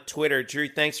Drew on Twitter. Drew,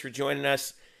 thanks for joining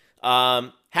us.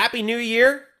 Happy New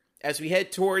Year as we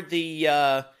head toward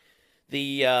the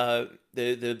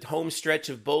home stretch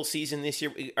of bowl season this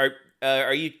year.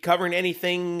 Are you covering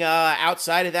anything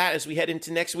outside of that as we head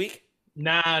into next week?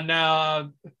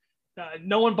 No.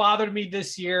 No one bothered me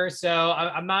this year, so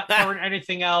I'm not covering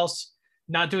anything else.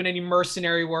 Not doing any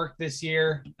mercenary work this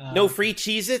year. No free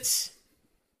Cheez-Its?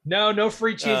 No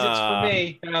free Cheez-Its for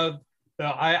me.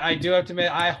 I do have to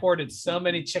admit, I hoarded so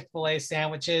many Chick-fil-A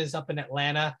sandwiches up in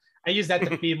Atlanta. I used that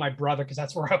to feed my brother because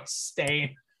that's where I was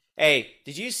staying. Hey,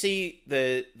 did you see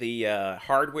the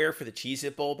hardware for the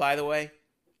Cheez-It Bowl, by the way?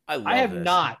 I have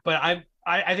not, but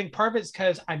I think part of it's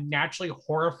because I'm naturally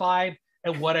horrified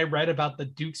at what I read about the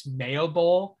Duke's Mayo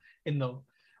Bowl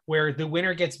where the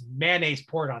winner gets mayonnaise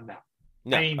poured on them.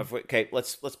 No, okay,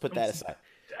 let's put that aside.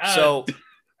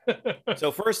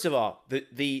 So first of all,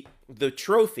 the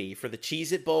trophy for the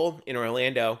Cheez-It Bowl in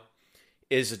Orlando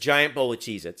is a giant bowl of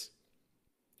Cheez-Its.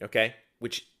 Okay,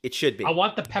 which it should be. I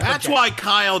want the pepper. That's jack. why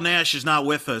Kyle Nash is not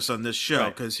with us on this show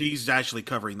because he's actually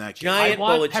covering that game. Giant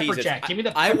bowl of Cheez-Its. Jack. Give me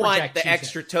the pepper I want jack the Cheez-It.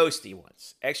 extra toasty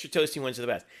ones. Extra toasty ones are the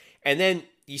best. And then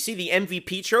you see the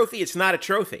MVP trophy. It's not a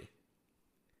trophy.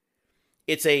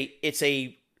 It's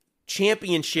a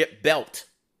championship belt.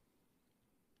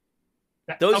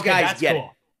 Those guys get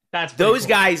cool. it. Those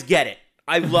guys get it.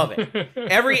 I love it.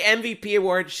 Every MVP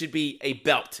award should be a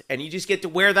belt, and you just get to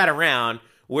wear that around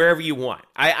wherever you want.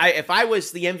 If I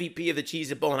was the MVP of the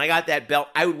Cheez-It Bowl and I got that belt,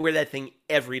 I would wear that thing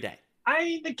every day.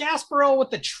 The Gasparilla with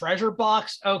the treasure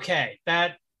box. Okay,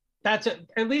 that's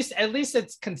at least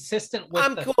it's consistent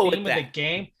with the theme of the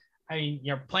game. I mean,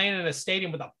 you're playing in a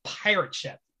stadium with a pirate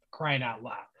ship, crying out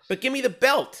loud. But give me the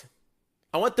belt.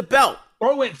 I want the belt.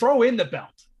 Throw in the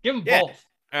belt. Give them both.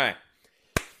 All right.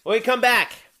 When we come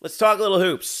back, Let's talk a little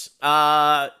hoops.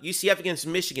 UCF against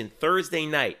Michigan Thursday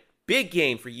night. Big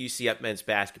game for UCF men's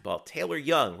basketball. Taylor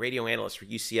Young, radio analyst for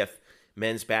UCF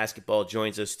men's basketball,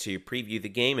 joins us to preview the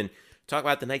game and talk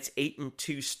about the Knights'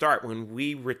 8-2 start when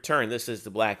we return. This is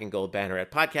the Black and Gold Banneret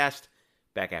Podcast.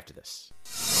 Back after this.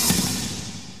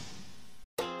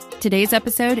 Today's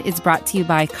episode is brought to you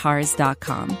by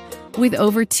Cars.com. With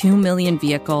over 2 million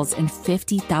vehicles and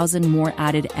 50,000 more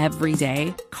added every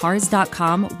day,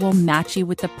 Cars.com will match you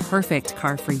with the perfect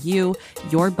car for you,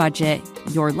 your budget,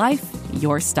 your life,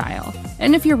 your style.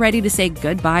 And if you're ready to say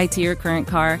goodbye to your current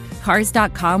car,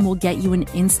 Cars.com will get you an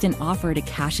instant offer to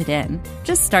cash it in.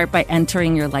 Just start by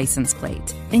entering your license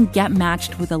plate and get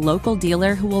matched with a local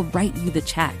dealer who will write you the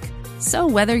check. So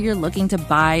whether you're looking to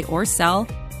buy or sell,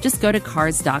 just go to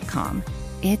Cars.com.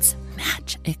 It's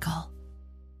magical.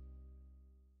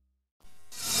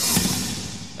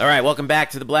 All right, welcome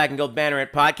back to the Black and Gold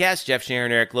Banneret Podcast. Jeff,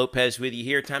 Sharon, Eric Lopez with you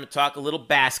here. Time to talk a little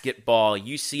basketball.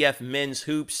 UCF men's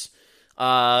hoops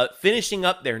finishing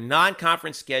up their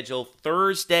non-conference schedule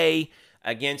Thursday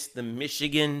against the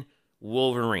Michigan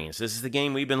Wolverines. This is the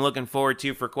game we've been looking forward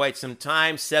to for quite some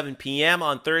time. 7 p.m.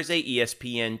 on Thursday,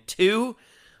 ESPN2.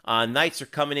 Knights are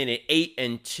coming in at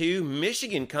 8-2.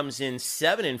 Michigan comes in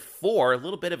 7-4. A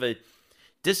little bit of a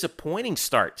disappointing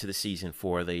start to the season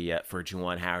for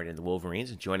Juwan Howard and the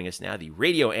Wolverines. And joining us now, the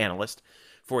radio analyst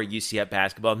for UCF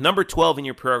basketball, number 12 in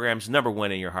your programs, number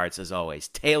 1 in your hearts, as always,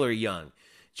 Taylor Young,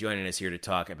 joining us here to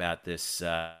talk about this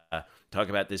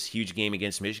huge game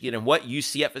against Michigan and what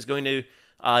UCF is going to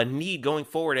need going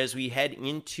forward as we head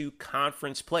into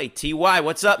conference play. TY,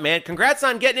 what's up, man? Congrats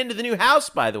on getting into the new house,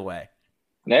 by the way.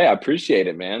 Yeah, I appreciate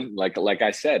it, man. Like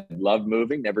I said, love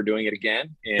moving, never doing it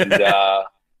again. And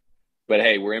but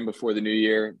hey, we're in before the new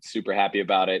year. Super happy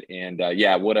about it. And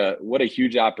yeah, what a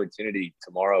huge opportunity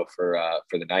tomorrow for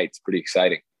the Knights. Pretty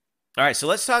exciting. All right, so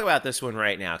let's talk about this one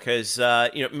right now because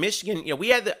Michigan.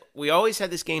 We always had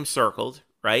this game circled,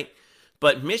 right?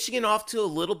 But Michigan off to a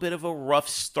little bit of a rough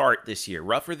start this year,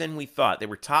 rougher than we thought. They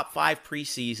were top 5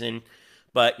 preseason,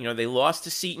 but they lost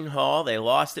to Seton Hall, they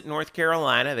lost at North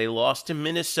Carolina, they lost to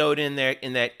Minnesota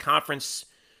in that conference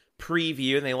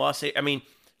preview, and they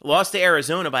lost to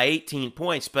Arizona by 18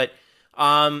 points. But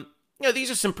these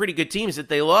are some pretty good teams that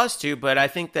they lost to. But I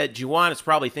think that Juwan is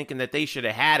probably thinking that they should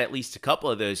have had at least a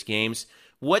couple of those games.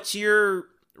 What's your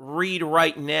read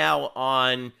right now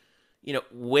on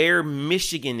where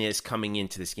Michigan is coming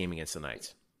into this game against the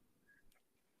Knights?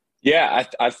 Yeah,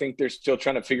 I think they're still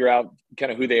trying to figure out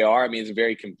kind of who they are. I mean, it's a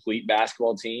very complete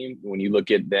basketball team. When you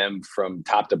look at them from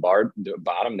top to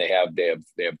bottom, they have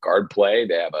guard play.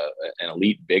 They have an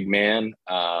elite big man.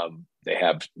 They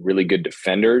have really good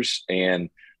defenders. And,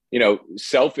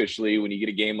 selfishly, when you get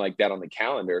a game like that on the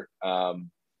calendar,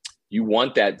 you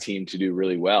want that team to do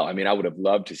really well. I mean, I would have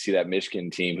loved to see that Michigan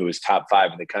team, who was top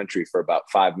 5 in the country for about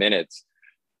 5 minutes,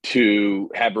 to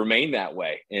have remained that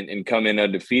way and come in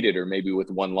undefeated or maybe with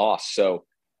 1 loss. So,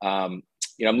 I'm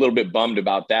a little bit bummed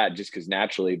about that just because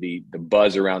naturally the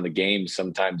buzz around the game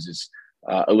sometimes is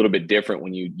a little bit different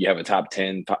when you have a top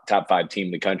 10, top 5 team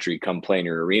in the country come play in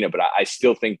your arena. But I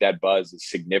still think that buzz is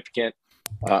significant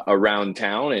around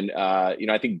town. And,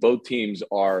 I think both teams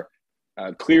are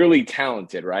clearly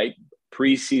talented, right?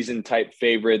 Preseason type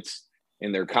favorites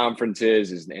in their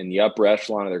conferences, in the upper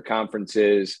echelon of their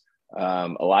conferences. A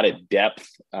lot of depth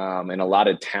and a lot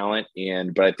of talent.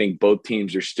 But I think both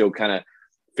teams are still kind of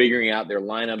figuring out their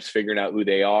lineups, figuring out who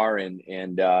they are. And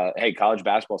hey, college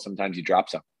basketball, sometimes you drop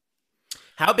some.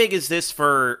 How big is this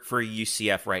for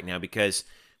UCF right now? Because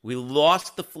we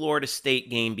lost the Florida State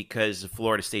game because of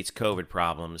Florida State's COVID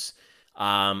problems.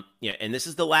 And this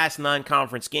is the last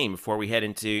non-conference game before we head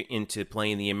into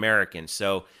playing the American.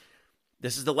 So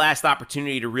this is the last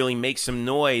opportunity to really make some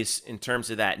noise in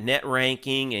terms of that net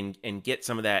ranking and get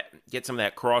some of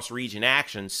that cross-region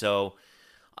action. So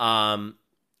that's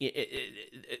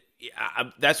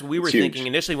what we were thinking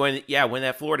initially when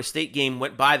that Florida State game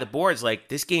went by the boards. Like,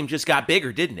 this game just got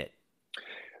bigger, didn't it?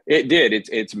 It did.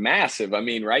 It's massive. I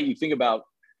mean, right? You think about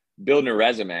building a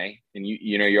resume, and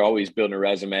you're always building a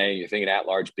resume. You're thinking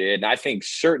at-large bid, and I think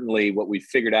certainly what we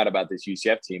figured out about this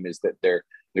UCF team is that they're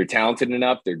talented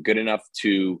enough, they're good enough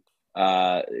to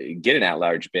get an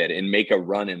at-large bid and make a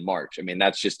run in March. I mean,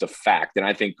 that's just a fact. And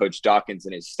I think Coach Dawkins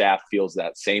and his staff feels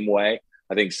that same way.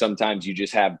 I think sometimes you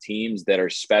just have teams that are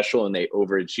special and they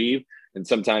overachieve. And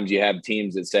sometimes you have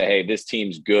teams that say, hey, this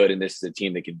team's good and this is a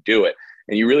team that can do it.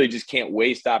 And you really just can't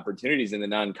waste opportunities in the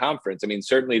non-conference. I mean,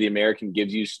 certainly the American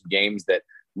gives you some games that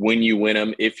when you win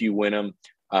them, if you win them,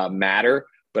 matter.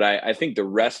 But I think the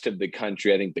rest of the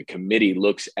country, I think the committee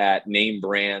looks at name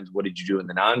brands. What did you do in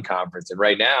the non-conference? And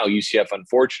right now, UCF,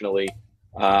 unfortunately,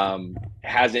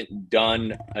 hasn't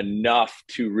done enough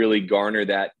to really garner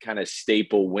that kind of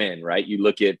staple win, right? You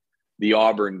look at the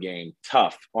Auburn game,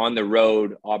 tough. On the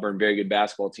road, Auburn, very good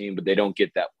basketball team, but they don't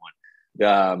get that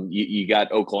one. You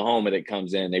got Oklahoma that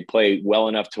comes in. They play well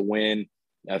enough to win,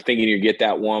 thinking you get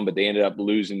that one, but they ended up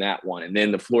losing that one. And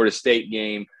then the Florida State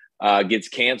game gets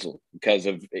canceled because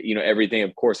of, everything,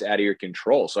 of course, out of your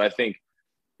control. So I think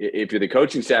if you're the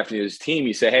coaching staff and his team,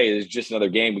 you say, hey, there's just another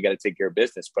game. We got to take care of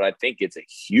business. But I think it's a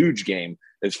huge game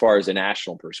as far as a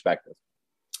national perspective.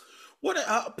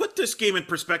 Put this game in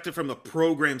perspective from the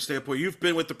program standpoint. You've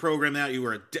been with the program now. You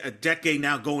were a decade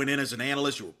now going in as an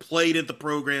analyst. You were played at the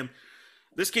program.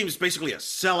 This game is basically a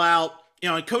sellout.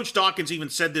 And Coach Dawkins even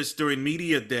said this during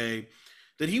media day,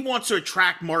 that he wants to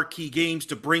attract marquee games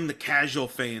to bring the casual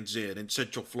fans in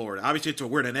Central Florida. Obviously,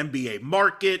 we're in an NBA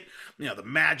market, the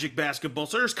Magic basketball.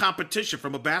 So there's competition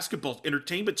from a basketball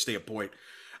entertainment standpoint.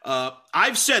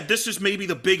 I've said this is maybe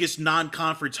the biggest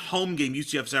non-conference home game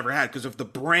UCF's ever had because of the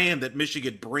brand that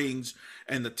Michigan brings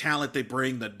and the talent they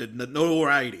bring, the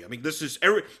notoriety. I mean,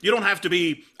 you don't have to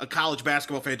be a college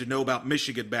basketball fan to know about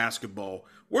Michigan basketball.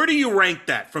 Where do you rank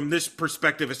that from this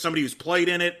perspective as somebody who's played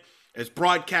in it, has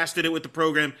broadcasted it with the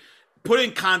program? Put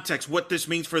in context what this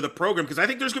means for the program, because I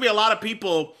think there's going to be a lot of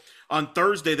people on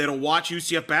Thursday that'll watch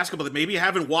UCF basketball that maybe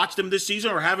haven't watched them this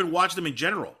season or haven't watched them in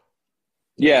general.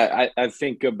 Yeah, I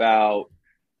think about,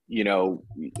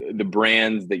 the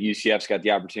brands that UCF's got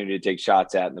the opportunity to take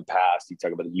shots at in the past. You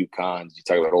talk about the UConns, you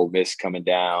talk about Ole Miss coming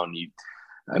down.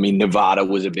 Nevada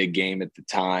was a big game at the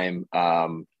time.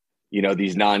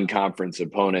 These non-conference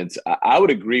opponents. I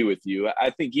would agree with you.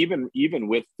 I think even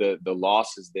with the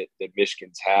losses that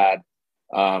Michigan's had,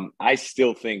 I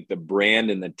still think the brand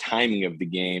and the timing of the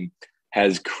game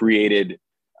has created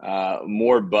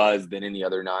more buzz than any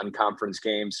other non-conference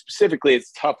game. Specifically,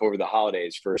 it's tough over the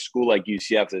holidays for a school like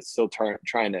UCF that's still trying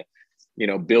to,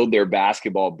 build their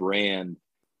basketball brand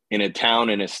in a town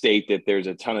and a state that there's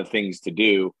a ton of things to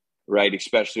do, right?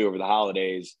 Especially over the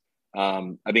holidays.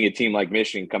 I think a team like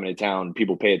Michigan coming to town,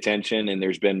 people pay attention, and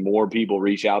there's been more people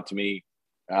reach out to me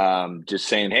just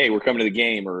saying, hey, we're coming to the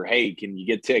game, or hey, can you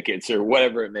get tickets, or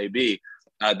whatever it may be,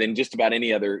 than just about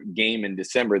any other game in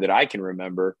December that I can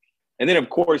remember. And then, of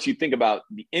course, you think about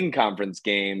the in-conference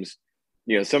games,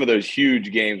 some of those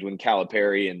huge games when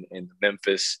Calipari and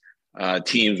Memphis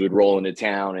teams would roll into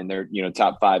town and they're,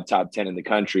 top 5, top 10 in the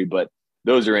country, but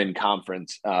those are in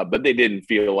conference, but they didn't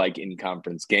feel like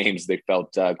in-conference games. They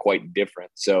felt quite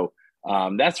different. So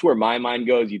that's where my mind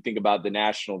goes. You think about the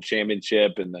national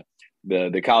championship and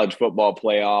the college football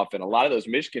playoff, and a lot of those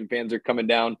Michigan fans are coming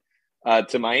down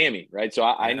to Miami, right? So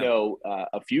I know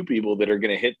a few people that are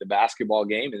going to hit the basketball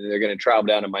game and they're going to travel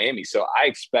down to Miami. So I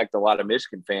expect a lot of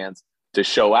Michigan fans to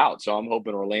show out. So I'm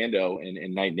hoping Orlando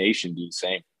and Night Nation do the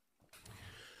same.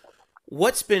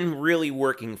 What's been really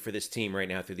working for this team right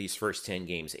now through these first 10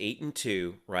 games?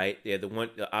 8-2, right? Yeah,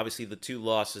 obviously the 2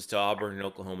 losses to Auburn and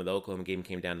Oklahoma. The Oklahoma game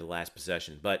came down to the last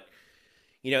possession. But,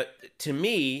 to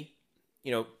me,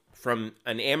 from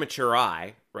an amateur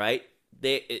eye, right,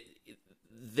 this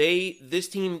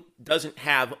team doesn't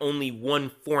have only one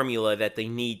formula that they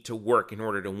need to work in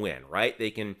order to win, right?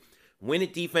 They can win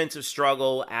at defensive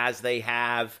struggle as they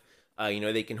have.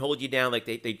 They can hold you down like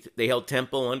they held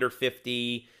Temple under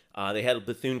 50. They held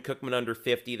Bethune-Cookman under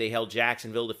 50. They held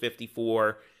Jacksonville to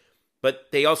 54. But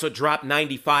they also dropped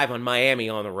 95 on Miami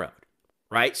on the road,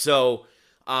 right? So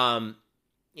to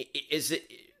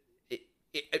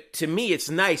me, it's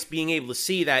nice being able to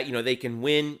see that, they can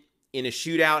win in a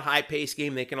shootout, high-paced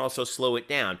game. They can also slow it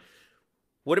down.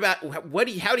 What about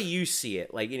how do you see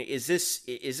it? Like, is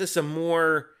this a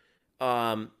more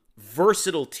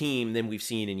versatile team than we've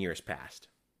seen in years past?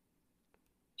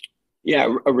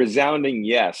 Yeah, a resounding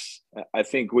yes. I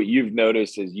think what you've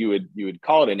noticed is you would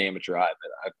call it an amateur eye, but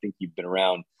I think you've been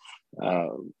around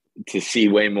to see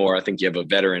way more. I think you have a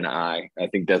veteran eye. I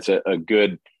think that's a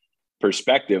good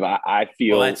perspective. I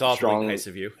feel that's awfully strongly. Nice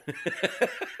of you.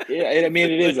 Yeah, it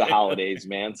is the holidays,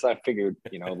 man. So I figured,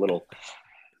 a little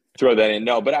throw that in.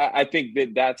 No, but I think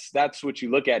that's what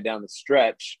you look at down the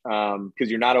stretch,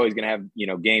 because you're not always going to have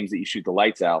games that you shoot the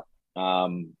lights out.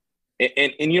 And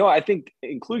I think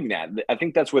including that, I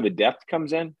think that's where the depth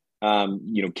comes in.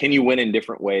 Can you win in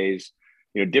different ways?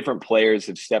 Different players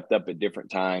have stepped up at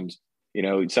different times.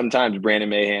 Sometimes Brandon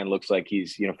Mahan looks like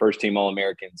he's, first team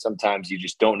All-American. Sometimes you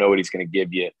just don't know what he's going to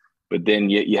give you. But then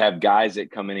you have guys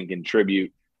that come in and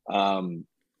contribute.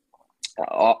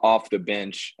 off the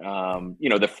bench.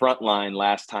 The front line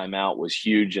last time out was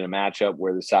huge in a matchup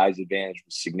where the size advantage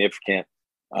was significant.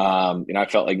 I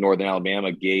felt like Northern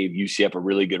Alabama gave UCF a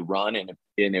really good run. And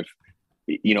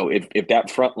if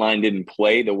that front line didn't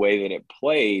play the way that it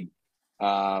played,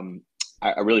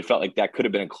 I really felt like that could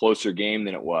have been a closer game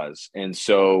than it was. And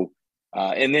so,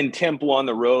 and then Temple on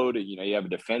the road, you have a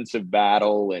defensive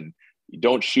battle and you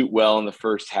don't shoot well in the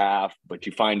first half, but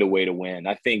you find a way to win.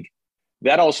 I think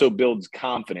that also builds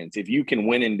confidence. If you can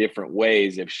win in different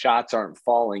ways, if shots aren't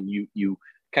falling, you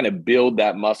kind of build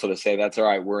that muscle to say, that's all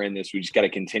right, we're in this. We just got to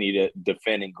continue to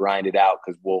defend and grind it out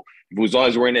because as long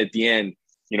as we're in it at the end,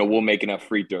 we'll make enough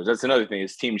free throws. That's another thing.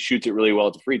 This team shoots it really well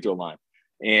at the free throw line.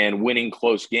 And winning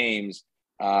close games,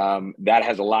 that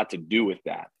has a lot to do with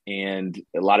that. And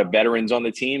a lot of veterans on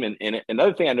the team. And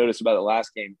another thing I noticed about the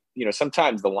last game,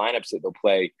 sometimes the lineups that they'll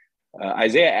play,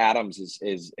 Isaiah Adams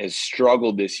has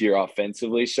struggled this year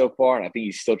offensively so far, and I think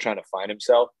he's still trying to find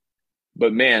himself.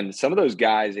 But, man, some of those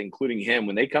guys, including him,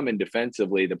 when they come in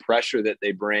defensively, the pressure that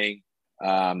they bring,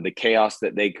 the chaos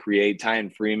that they create,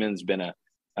 Tyon Freeman's been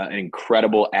an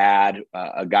incredible add,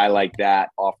 a guy like that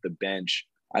off the bench.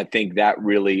 I think that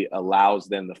really allows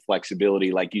them the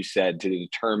flexibility, like you said, to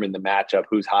determine the matchup,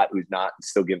 who's hot, who's not, and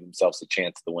still give themselves a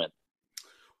chance to win.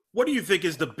 What do you think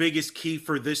is the biggest key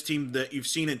for this team that you've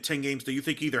seen in 10 games that you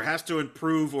think either has to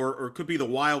improve or could be the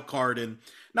wild card, and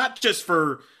not just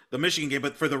for the Michigan game,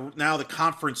 but for the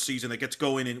conference season that gets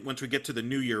going and once we get to the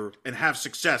new year and have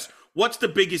success? What's the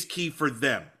biggest key for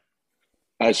them?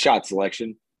 Shot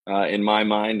selection. In my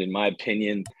mind, in my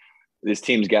opinion, this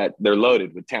team's they're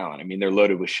loaded with talent. I mean, they're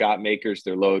loaded with shot makers.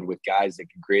 They're loaded with guys that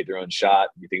can create their own shot.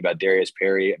 You think about Darius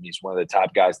Perry. I mean, he's one of the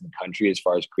top guys in the country as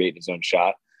far as creating his own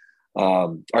shot.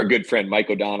 Our good friend Mike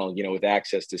O'Donnell, with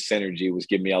access to Synergy, was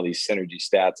giving me all these Synergy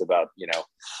stats about,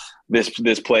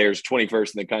 this player's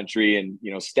 21st in the country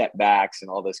and, step backs and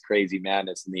all this crazy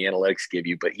madness and the analytics give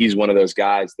you. But he's one of those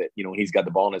guys that, when he's got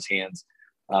the ball in his hands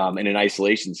in an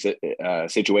isolation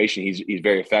situation, he's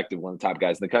very effective, one of the top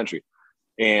guys in the country.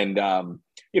 And,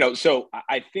 so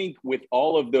I think with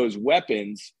all of those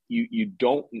weapons, you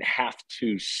don't have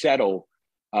to settle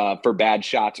for bad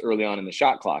shots early on in the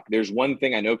shot clock. There's one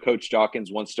thing I know Coach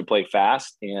Dawkins wants to play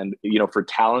fast. And, for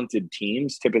talented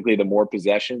teams, typically the more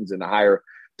possessions and the higher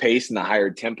pace and the higher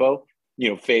tempo,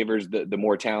 favors the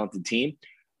more talented team.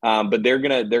 But they're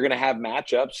going to have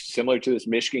matchups similar to this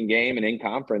Michigan game and in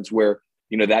conference where,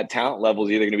 that talent level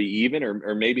is either going to be even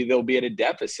or maybe they'll be at a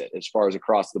deficit as far as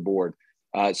across the board.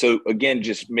 So again,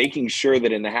 just making sure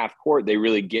that in the half court, they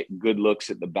really get good looks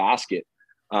at the basket.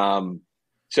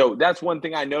 So that's one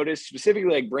thing I noticed, specifically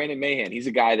like Brandon Mahan. He's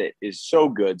a guy that is so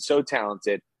good, so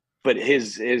talented, but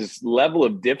his level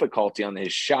of difficulty on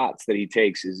his shots that he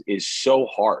takes is so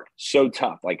hard, so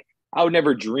tough. Like I would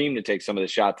never dream to take some of the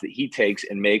shots that he takes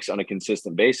and makes on a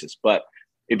consistent basis. But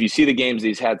if you see the games that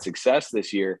he's had success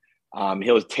this year,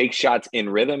 he'll take shots in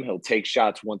rhythm. He'll take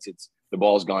shots once the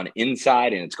ball's gone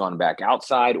inside and it's gone back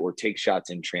outside, or take shots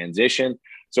in transition.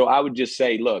 So I would just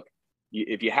say, look,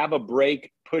 if you have a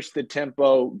break, push the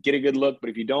tempo, get a good look. But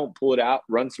if you don't, pull it out,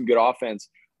 run some good offense,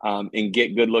 and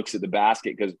get good looks at the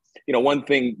basket. Because, one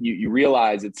thing you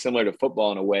realize, it's similar to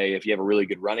football in a way. If you have a really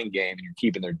good running game and you're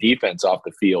keeping their defense off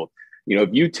the field, if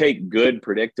you take good,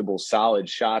 predictable, solid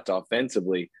shots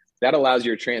offensively, that allows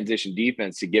your transition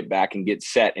defense to get back and get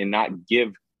set and not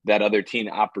give that other team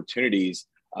opportunities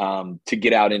to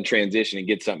get out in transition and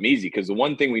get something easy. Because the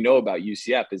one thing we know about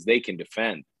UCF is they can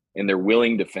defend, and they're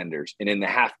willing defenders. And in the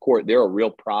half court, they're a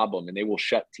real problem, and they will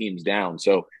shut teams down.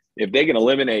 So if they can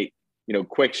eliminate,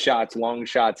 quick shots, long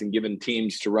shots, and giving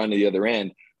teams to run to the other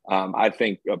end, I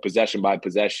think a possession by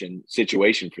possession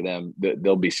situation for them,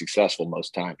 they'll be successful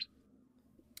most times.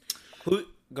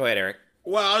 Go ahead, Eric.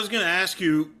 Well, I was going to ask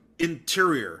you,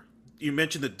 interior. You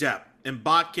mentioned the depth.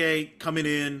 Mbake coming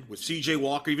in with C.J.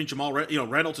 Walker, even Jamal,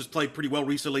 Reynolds has played pretty well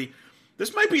recently.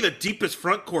 This might be the deepest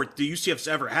front court the UCF's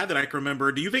ever had that I can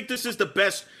remember. Do you think this is the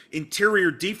best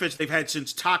interior defense they've had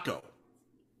since Taco?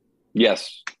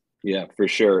 Yes. Yeah, for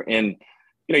sure. And,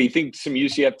 you think some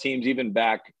UCF teams, even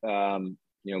back,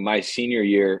 my senior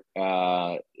year,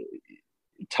 Tom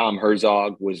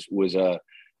Herzog was a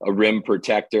rim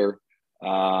protector. A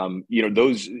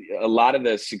lot of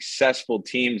the successful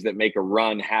teams that make a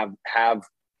run have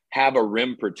a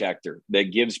rim protector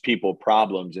that gives people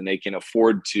problems, and they can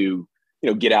afford to,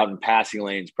 get out in passing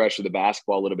lanes, pressure the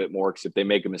basketball a little bit more. Because if they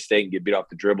make a mistake and get beat off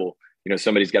the dribble,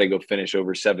 somebody's got to go finish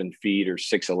over 7 feet or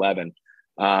 6'11".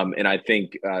 And I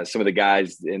think some of the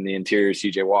guys in the interior,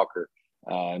 C.J. Walker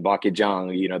and Mbake Jong,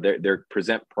 they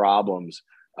present problems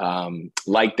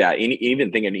like that.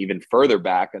 Even thinking even further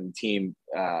back on the team,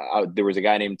 there was a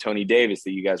guy named Tony Davis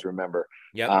that you guys remember.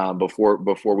 Yep.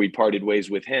 Before we parted ways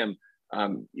with him.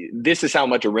 This is how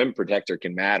much a rim protector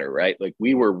can matter, right? Like,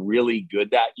 we were really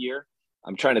good that year.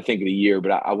 I'm trying to think of the year,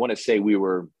 but I want to say we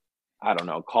were, I don't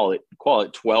know, call it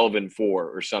 12-4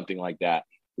 or something like that.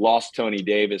 Lost Tony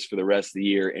Davis for the rest of the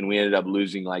year, and we ended up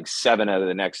losing like 7 out of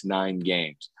the next 9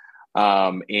 games.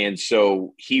 And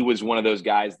so he was one of those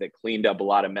guys that cleaned up a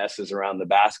lot of messes around the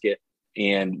basket,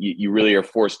 and you really are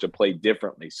forced to play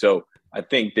differently. So I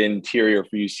think the interior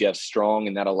for UCF is strong,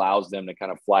 and that allows them to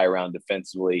kind of fly around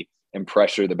defensively and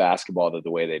pressure the basketball the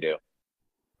way they do.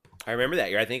 I remember that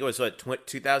year. I think it was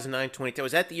 2009, 2010.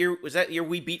 Was that the year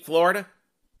we beat Florida?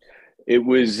 It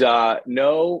was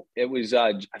no, it was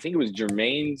I think it was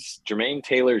Jermaine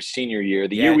Taylor's senior year.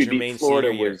 The year we beat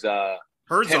Florida was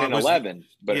 10 and 11,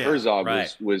 but Herzog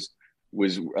was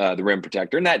the rim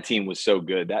protector, and that team was so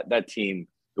good. That team,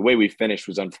 the way we finished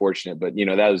was unfortunate, but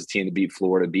that was a team that beat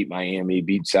Florida, beat Miami,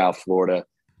 beat South Florida,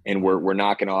 and we're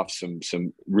knocking off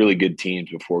some really good teams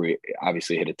before we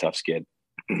obviously hit a tough skid.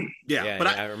 I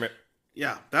remember.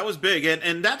 Yeah, that was big,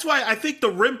 and that's why I think the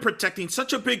rim protecting is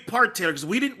such a big part, Taylor. Because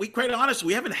we quite honestly,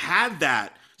 we haven't had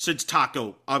that since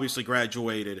Taco obviously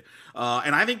graduated,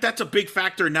 and I think that's a big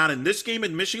factor. Not in this game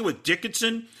in Michigan with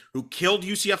Dickinson, who killed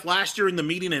UCF last year in the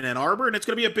meeting in Ann Arbor, and it's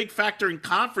going to be a big factor in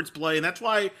conference play, and that's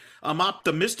why I'm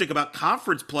optimistic about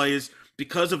conference play is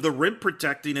because of the rim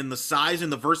protecting and the size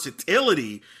and the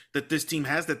versatility that this team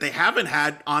has that they haven't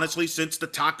had honestly since the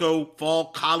Taco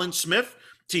Fall Colin Smith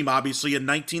team, obviously in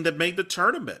 19 that made the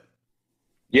tournament.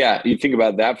 Yeah, you think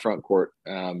about that front court.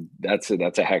 That's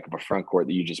a heck of a front court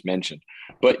that you just mentioned.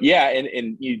 But yeah,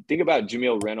 and you think about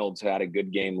Jameel Reynolds, who had a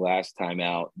good game last time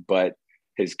out, but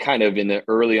is kind of in the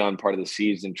early on part of the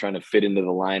season trying to fit into the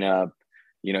lineup.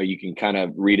 You can kind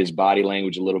of read his body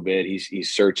language a little bit.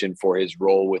 He's searching for his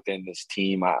role within this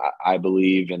team, I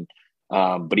believe, and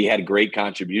but he had a great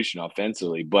contribution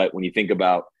offensively. But when you think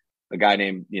about a guy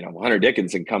named Hunter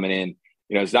Dickinson coming in,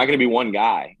 it's not going to be one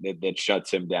guy that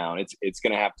shuts him down. It's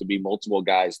going to have to be multiple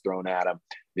guys thrown at him.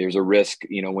 There's a risk,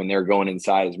 when they're going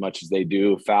inside as much as they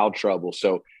do, foul trouble.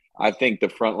 So I think the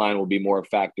front line will be more a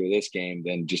factor this game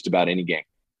than just about any game.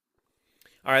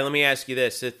 All right, let me ask you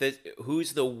this.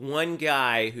 Who's the one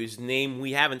guy whose name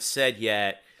we haven't said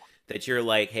yet that you're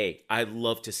like, hey, I'd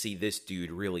love to see this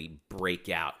dude really break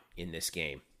out in this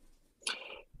game?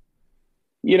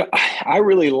 I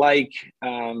really like,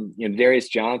 Darius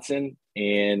Johnson.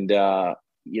 And,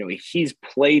 he's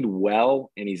played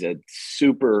well, and he's a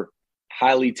super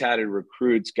highly touted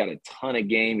recruit. He's got a ton of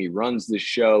game. He runs the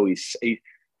show.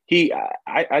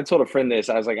 I told a friend this.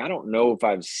 I was like, I don't know if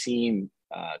I've seen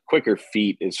quicker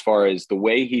feet as far as the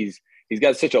way he's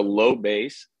got such a low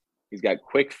base. He's got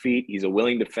quick feet. He's a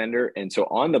willing defender. And so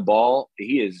on the ball,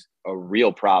 he is a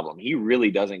real problem. He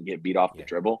really doesn't get beat off the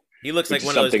dribble. He looks like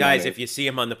one of those guys, if you see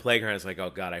him on the playground, it's like, oh,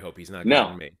 God, I hope he's not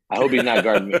guarding me. I hope he's not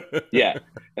guarding me. Yeah.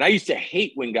 And I used to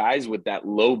hate when guys with that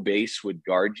low base would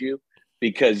guard you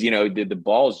because, the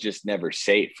ball's just never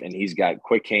safe, and he's got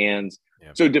quick hands.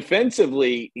 Yeah. So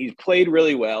defensively, he's played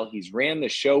really well. He's ran the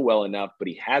show well enough, but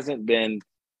he hasn't been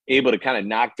able to kind of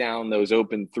knock down those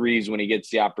open threes when he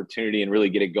gets the opportunity and really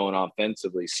get it going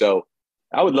offensively. So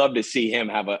I would love to see him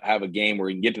have a game where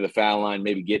he can get to the foul line,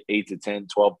 maybe get 8 to 10,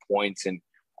 12 points, and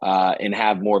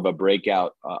have more of a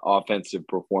breakout offensive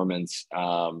performance,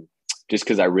 just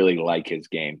because I really like his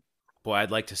game. Boy,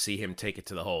 I'd like to see him take it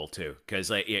to the hole too,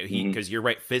 because you're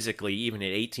right. Physically, even at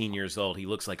 18 years old, he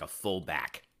looks like a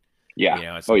fullback.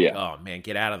 Yeah. Oh man,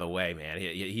 get out of the way, man.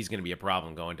 He's going to be a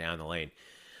problem going down the lane.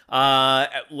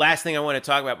 Last thing I want to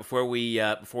talk about before we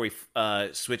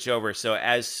switch over. So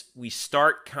as we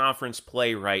start conference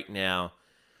play right now,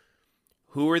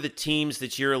 who are the teams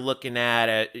that you're looking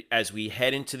at as we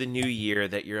head into the new year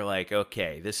that you're like,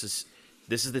 okay, this is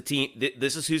the team.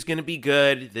 This is who's going to be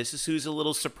good. This is who's a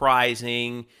little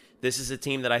surprising. This is a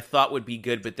team that I thought would be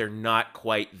good, but they're not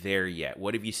quite there yet.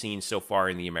 What have you seen so far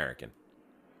in the American?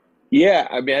 Yeah,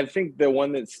 I mean, I think the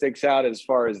one that sticks out as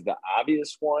far as the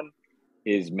obvious one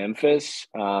is Memphis.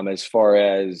 As far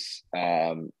as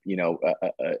a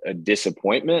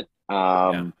disappointment.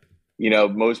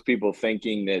 Most people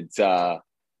thinking that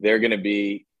they're going to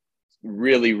be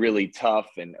really, really tough.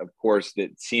 And of course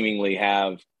that seemingly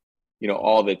have,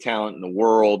 all the talent in the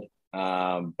world,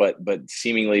 but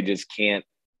seemingly just can't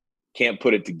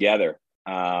put it together.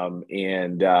 So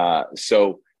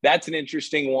that's an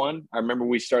interesting one. I remember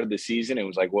we started the season. It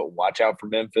was like, watch out for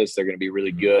Memphis. They're going to be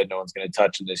really good. No one's going to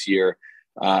touch them this year.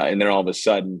 And then all of a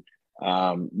sudden,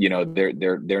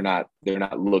 They're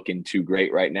not looking too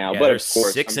great right now. Yeah, but they're of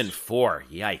course, 6-4.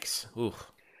 Yikes. Ooh.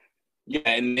 Yeah,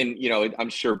 and then I'm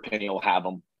sure Penny will have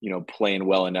them playing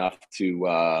well enough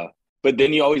to. But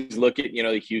then you always look at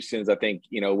the Houston's. I think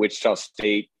Wichita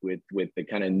State with the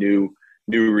kind of new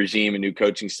regime and new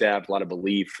coaching staff, a lot of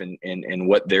belief in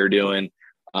what they're doing.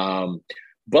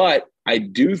 But I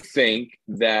do think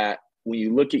that when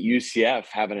you look at UCF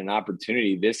having an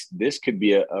opportunity, this could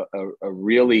be a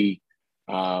really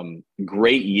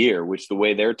great year, which the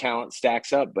way their talent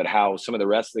stacks up, but how some of the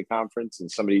rest of the conference and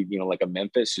somebody, like a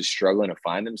Memphis is struggling to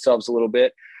find themselves a little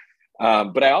bit.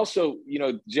 But I also,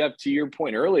 Jeff, to your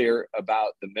point earlier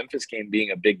about the Memphis game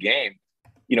being a big game,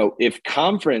 if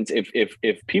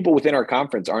people within our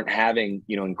conference aren't having,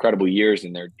 incredible years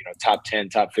and they're, top 10,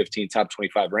 top 15, top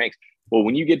 25 ranks, well,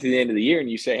 when you get to the end of the year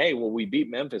and you say, hey, well, we beat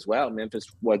Memphis. Well, Memphis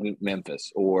wasn't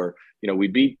Memphis, or, we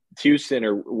beat Houston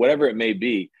or whatever it may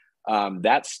be.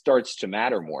 That starts to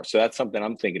matter more. So that's something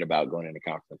I'm thinking about going into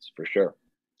conference for sure.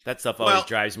 That stuff always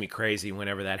drives me crazy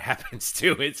whenever that happens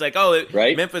too. It's like,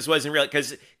 right? Memphis wasn't real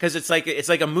because it's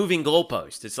like a moving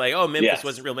goalpost. It's like, Memphis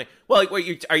wasn't real. Well,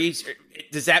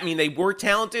 does that mean they were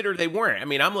talented or they weren't? I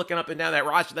mean, I'm looking up and down that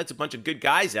roster. That's a bunch of good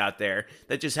guys out there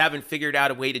that just haven't figured out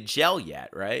a way to gel yet,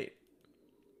 right?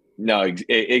 No,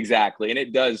 exactly. And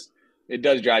it does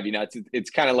drive you nuts. It's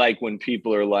kind of like when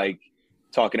people are like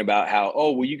talking about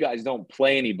how, you guys don't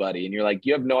play anybody. And you're like,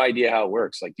 you have no idea how it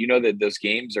works. Like, do you know that those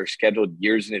games are scheduled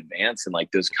years in advance, and like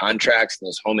those contracts and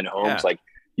those home and homes, like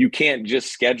you can't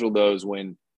just schedule those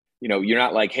when, you're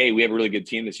not like, hey, we have a really good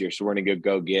team this year, so we're going to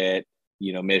go get,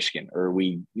 Michigan, or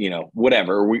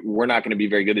whatever, or we're not going to be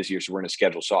very good this year, so we're going to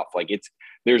schedule soft. Like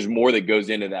there's more that goes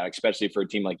into that, especially for a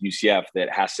team like UCF that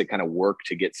has to kind of work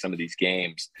to get some of these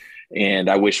games. And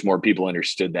I wish more people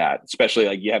understood that, especially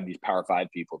like you have these Power 5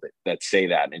 people that say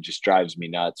that, and it just drives me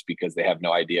nuts because they have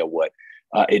no idea what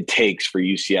it takes for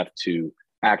UCF to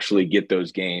actually get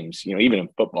those games, even in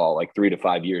football, like 3 to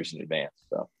 5 years in advance.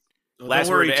 So.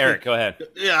 Last word to Eric. Go ahead.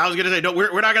 Yeah, I was going to say, no,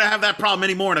 we're not going to have that problem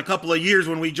anymore in a couple of years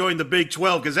when we join the Big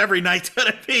 12, because every night's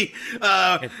going to be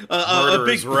a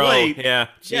big play. Yeah,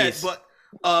 jeez. Yeah,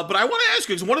 but I want to ask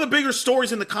you, because one of the bigger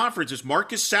stories in the conference is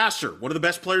Marcus Sasser, one of the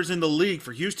best players in the league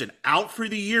for Houston, out for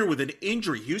the year with an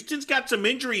injury. Houston's got some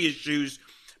injury issues,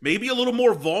 maybe a little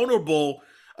more vulnerable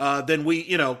than we,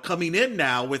 coming in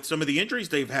now with some of the injuries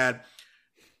they've had.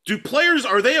 Do players,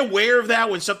 are they aware of that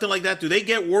when something like that? Do they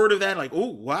get word of that? Like, oh,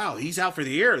 wow, he's out for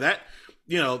the year. That,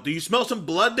 do you smell some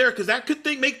blood there? Because that could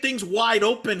make things wide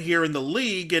open here in the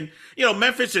league. And,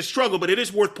 Memphis has struggled, but it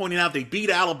is worth pointing out they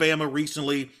beat Alabama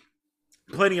recently.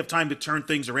 Plenty of time to turn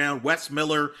things around. Wes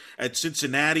Miller at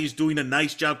Cincinnati is doing a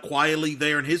nice job quietly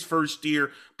there in his first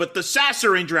year. But the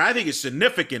Sasser injury, I think, is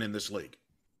significant in this league.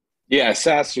 Yeah,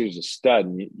 Sasser's a stud.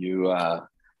 And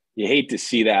you hate to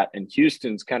see that. And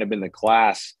Houston's kind of been the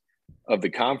class of the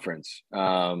conference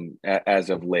as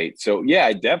of late. So, yeah,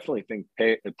 I definitely think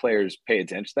players pay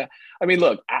attention to that. I mean,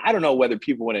 look, I don't know whether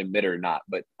people want to admit it or not,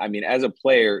 but I mean, as a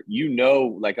player,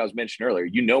 like I was mentioning earlier,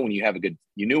 when you have a good,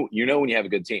 when you have a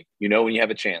good team, when you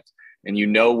have a chance, and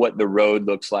what the road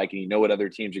looks like, and what other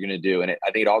teams are going to do. And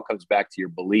I think it all comes back to your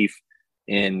belief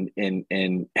in,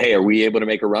 hey, are we able to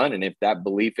make a run? And if that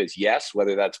belief is yes,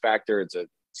 whether that's factor, it's a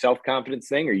self-confidence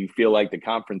thing, or you feel like the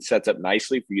conference sets up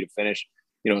nicely for you to finish,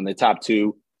 in the top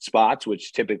 2 spots,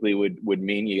 which typically would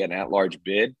mean you get an at-large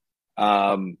bid.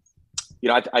 I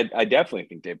definitely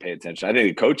think they pay attention. I think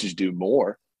the coaches do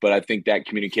more, but I think that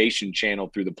communication channel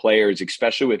through the players,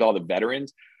 especially with all the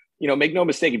veterans, make no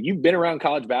mistake, if you've been around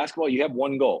college basketball, you have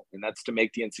one goal, and that's to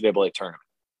make the NCAA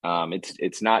tournament.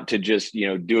 It's not to just,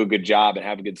 do a good job and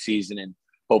have a good season and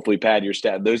hopefully pad your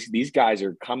stat. These guys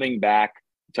are coming back.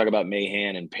 Talk about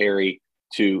Mahan and Perry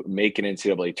to make an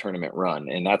NCAA tournament run.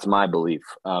 And that's my belief.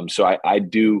 So I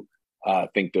do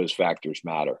think those factors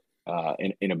matter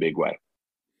in a big way.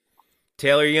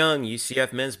 Taylor Young,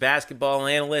 UCF men's basketball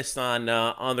analyst on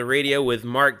the radio with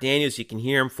Mark Daniels. You can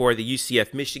hear him for the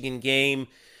UCF Michigan game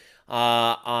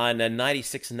on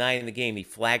 96.9 in the game, the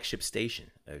flagship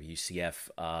station of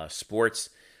UCF sports.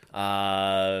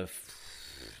 Let's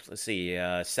see,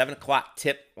 7 o'clock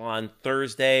tip on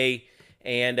Thursday.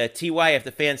 And TY, if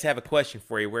the fans have a question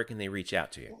for you, where can they reach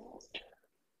out to you?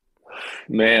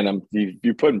 Man,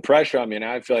 you're putting pressure on me, and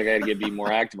I feel like I got to be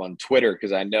more active on Twitter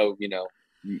because I know,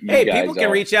 hey, people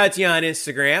can reach out to you on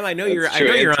Instagram. I know you're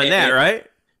on that, right?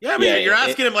 Yeah, I mean, you're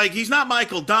asking him like he's not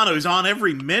Michael Dono. He's on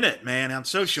every minute, man, on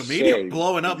social media,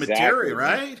 blowing up material,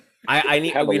 right? I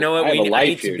need, you know what? I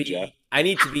need to be. I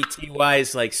need to be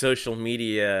TY's like social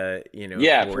media,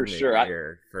 Yeah, for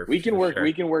sure. We can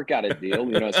work out a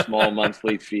deal, a small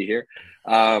monthly fee here.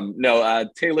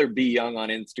 Taylor B. Young on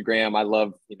Instagram. I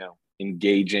love,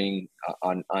 engaging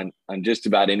on just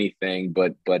about anything,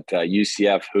 but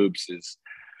UCF Hoops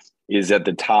is at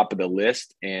the top of the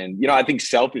list. And, I think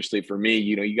selfishly for me,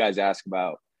 you guys ask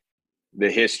about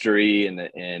the history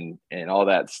and all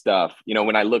that stuff.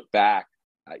 When I look back,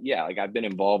 I've been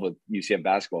involved with UCF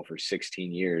basketball for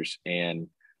 16 years, and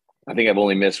I think I've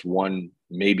only missed one,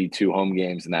 maybe two home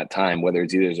games in that time, whether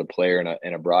it's either as a player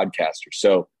and a broadcaster.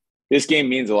 So this game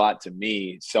means a lot to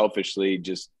me selfishly,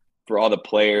 just for all the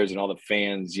players and all the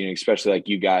fans, especially like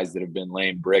you guys that have been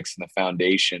laying bricks in the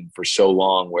foundation for so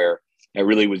long, where it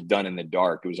really was done in the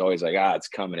dark. It was always like, it's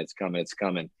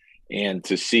coming. And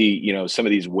to see, some of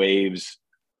these waves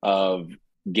of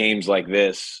games like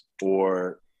this,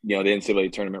 or, the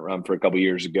NCAA tournament run for a couple of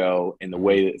years ago, and the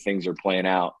way that things are playing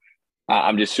out,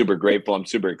 I'm just super grateful. I'm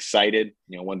super excited.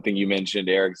 One thing you mentioned,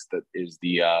 Eric, is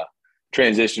the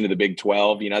transition to the Big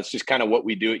 12. It's just kind of what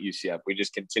we do at UCF. We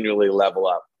just continually level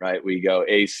up, right? We go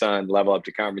ASUN, level up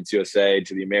to Conference USA,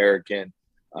 to the American,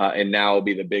 and now will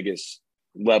be the biggest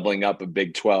leveling up of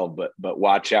Big 12. But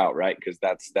watch out, right? Because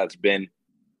that's been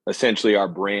essentially our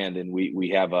brand, and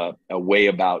we have a way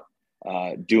about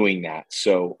doing that.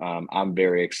 So I'm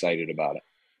very excited about it.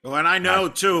 Well, and I know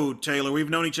too, Taylor, we've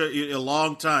known each other a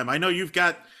long time. I know you've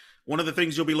got one of the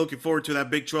things you'll be looking forward to, that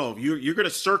Big 12. You're going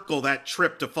to circle that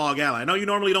trip to Fog Alley. I know you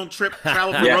normally don't travel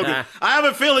for the road game. I have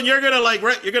a feeling you're going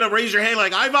to raise your hand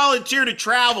like, I volunteer to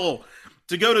travel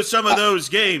to go to some of those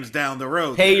games down the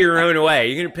road. Pay your own way.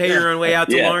 You're going to pay your own way out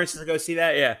to Lawrence to go see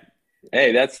that? Yeah.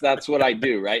 Hey, that's what I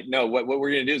do, right? No, what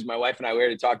we're going to do is, my wife and I, we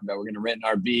already talked about, we're going to rent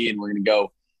an RV, and we're going to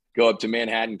go up to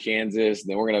Manhattan, Kansas, and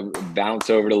then we're going to bounce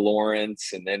over to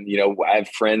Lawrence, and then, I have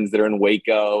friends that are in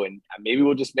Waco, and maybe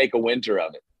we'll just make a winter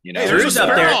of it. Hey, Drew's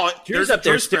up there. Drew's up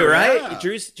there too, right? Yeah.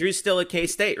 Drew's still at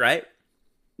K-State, right?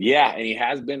 Yeah, and he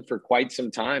has been for quite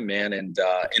some time, man. And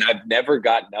I've never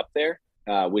gotten up there,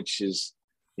 which is,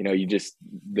 you just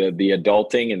the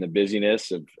adulting and the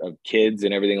busyness of kids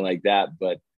and everything like that.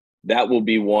 But that will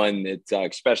be one that,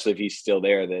 especially if he's still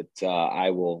there, that I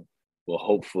will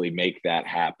hopefully make that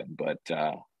happen. But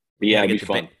it'll be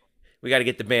fun. We got to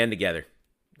get the band together.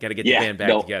 Got to get the band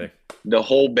back together. The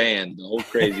whole band, the whole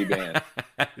crazy band.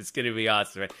 It's going to be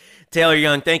awesome, man. Taylor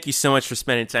Young, thank you so much for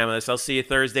spending time with us. I'll see you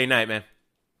Thursday night, man.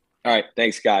 All right.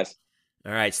 Thanks, guys.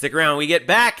 All right. Stick around. When we get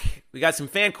back, we got some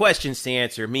fan questions to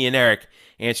answer. Me and Eric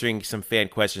answering some fan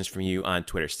questions from you on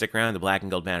Twitter. Stick around. The Black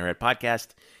and Gold Banneret Podcast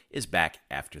is back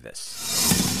after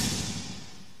this.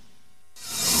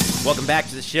 Welcome back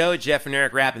to the show. Jeff and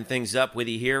Eric wrapping things up with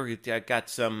you here. We've got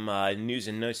some news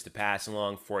and notes to pass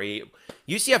along for you.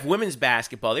 UCF women's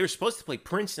basketball, they were supposed to play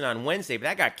Princeton on Wednesday, but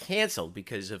that got canceled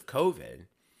because of COVID.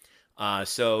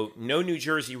 So no New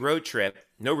Jersey road trip,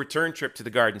 no return trip to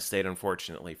the Garden State,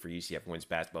 unfortunately, for UCF women's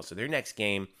basketball. So their next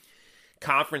game,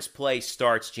 conference play,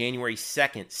 starts January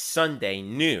 2nd, Sunday,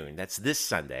 noon. That's this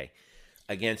Sunday,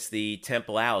 against the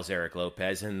Temple Owls, Eric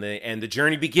Lopez. And the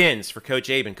journey begins for Coach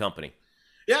Abe and company.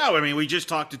 Yeah, I mean, we just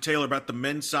talked to Taylor about the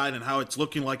men's side and how it's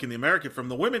looking like in the American. From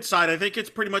the women's side, I think it's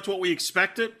pretty much what we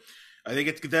expected. I think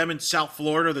it's them in South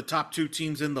Florida, the top two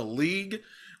teams in the league.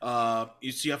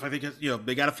 UCF, I think,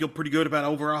 they got to feel pretty good about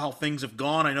overall how things have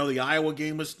gone. I know the Iowa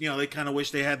game was, they kind of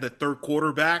wish they had the third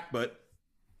quarter back, but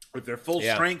with their full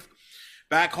strength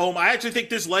back home, I actually think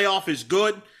this layoff is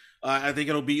good. I think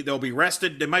they'll be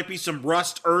rested. There might be some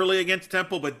rust early against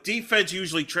Temple, but defense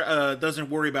usually doesn't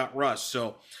worry about rust.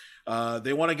 So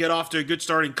they want to get off to a good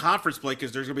start in conference play,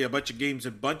 because there's going to be a bunch of games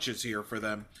in bunches here for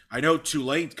them. I know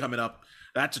Tulane's coming up.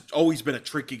 That's always been a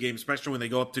tricky game, especially when they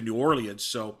go up to New Orleans.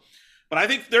 So, but I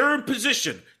think they're in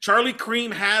position. Charlie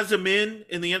Cream has them in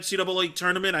the NCAA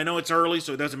tournament. I know it's early,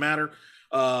 so it doesn't matter.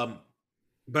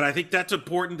 But I think that's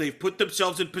important. They've put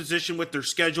themselves in position with their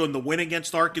schedule and the win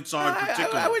against Arkansas in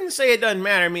particular. I wouldn't say it doesn't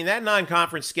matter. I mean, that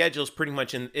non-conference schedule is pretty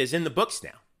much is in the books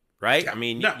now, right? Yeah, I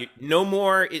mean, no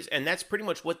more is, and that's pretty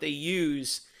much what they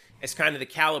use as kind of the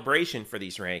calibration for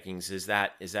these rankings. Is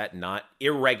that not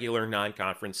irregular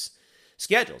non-conference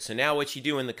schedule? So now what you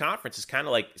do in the conference is kind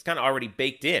of already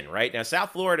baked in, right? Now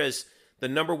South Florida's the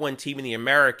number one team in the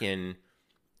American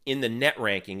in the net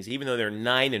rankings, even though they're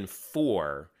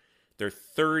 9-4. They're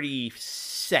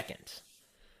 32nd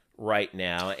right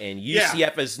now, and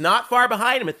UCF is not far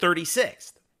behind them at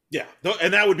 36th. Yeah,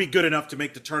 and that would be good enough to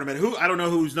make the tournament. I don't know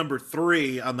who's number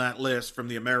 3 on that list from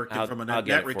the American from a net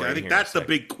ranking. I think that's the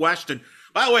big question.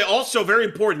 By the way, also very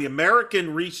important, the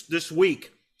American reached this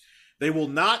week They will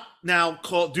not now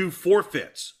do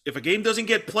forfeits. If a game doesn't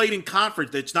get played in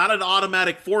conference, it's not an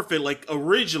automatic forfeit like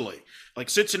originally. Like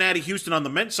Cincinnati, Houston on the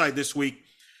men's side this week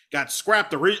got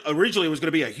scrapped. Originally, it was going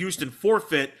to be a Houston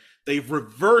forfeit. They've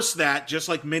reversed that, just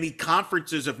like many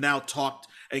conferences have now talked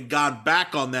and gone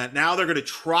back on that. Now they're going to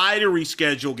try to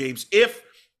reschedule games if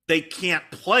they can't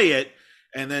play it,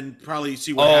 and then probably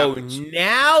see what happens. Oh,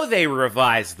 now they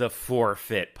revise the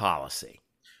forfeit policy.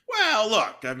 Well,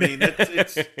 look, I mean,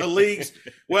 it's the leagues.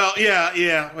 Well,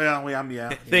 yeah. Well, I'm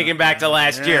thinking back to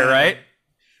last year, right?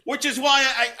 Which is why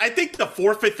I think the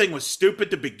forfeit thing was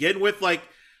stupid to begin with. Like,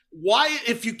 why,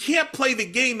 if you can't play the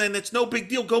game, then it's no big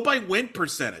deal. Go by win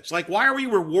percentage. Like, why are we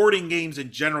rewarding games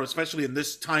in general, especially in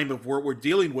this time of what we're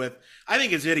dealing with? I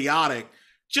think it's idiotic.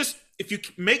 Just if you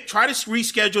try to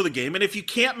reschedule the game, and if you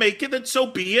can't make it, then so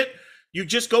be it. You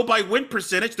just go by win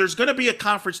percentage. There's going to be a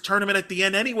conference tournament at the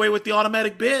end anyway with the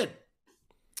automatic bid.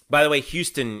 By the way,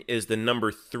 Houston is the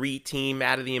number 3 team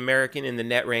out of the American in the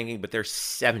net ranking, but they're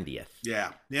 70th.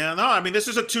 Yeah. No, I mean, this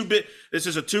is a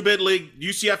two-bid league.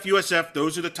 UCF, USF,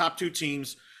 those are the top 2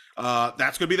 teams.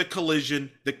 That's going to be the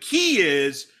collision. The key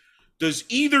is, does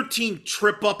either team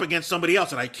trip up against somebody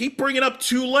else? And I keep bringing up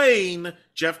Tulane,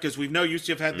 Jeff, because we know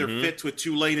UCF had their fits with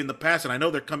Tulane in the past, and I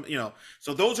know they're coming,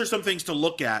 so those are some things to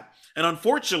look at. And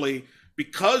unfortunately,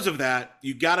 because of that,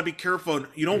 you got to be careful.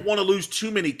 You don't want to lose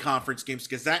too many conference games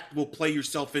because that will play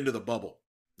yourself into the bubble.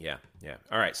 Yeah.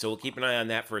 All right, so we'll keep an eye on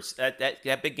that for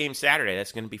that big game Saturday.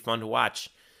 That's going to be fun to watch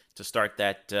to start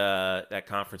that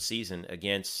conference season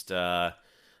against the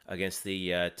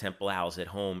Temple Owls at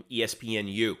home.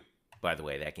 ESPNU, by the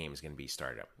way, that game is going to be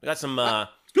started up. We got some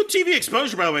good TV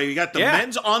exposure, by the way. You got the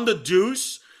men's on the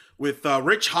deuce with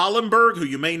Rich Hollenberg, who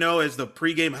you may know as the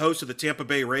pregame host of the Tampa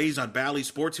Bay Rays on Bally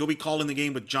Sports. He'll be calling the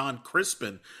game with John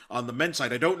Crispin on the men's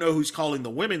side. I don't know who's calling the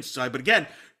women's side, but again,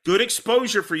 good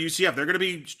exposure for UCF. They're going to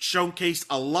be showcased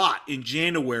a lot in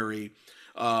January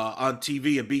on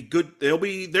TV and be good. They're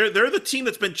the team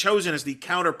that's been chosen as the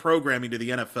counter programming to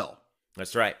the NFL.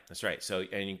 That's right. So,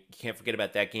 and you can't forget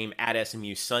about that game at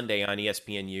SMU Sunday on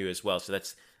ESPNU as well. So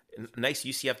that's a nice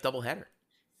UCF doubleheader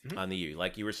on the U,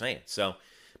 like you were saying. So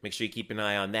make sure you keep an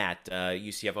eye on that.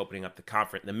 UCF opening up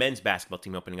the men's basketball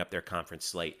team opening up their conference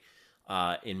slate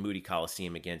in Moody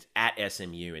Coliseum at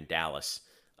SMU in Dallas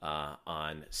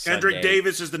on Sunday. Kendrick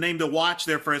Davis is the name to watch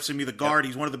there for SMU, the guard. Yep.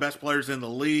 He's one of the best players in the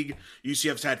league.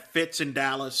 UCF's had fits in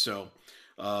Dallas, so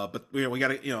but we got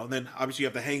to, then obviously you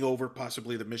have the hangover,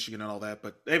 possibly the Michigan and all that.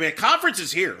 But hey, man, conference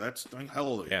is here. That's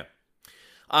hallelujah.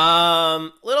 Yeah.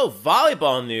 Little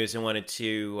volleyball news I wanted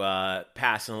to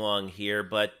pass along here,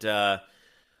 but a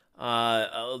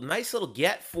nice little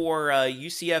get for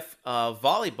UCF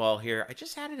volleyball here. I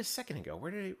just had it a second ago.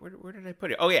 Where did I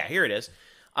put it? Oh yeah, here it is.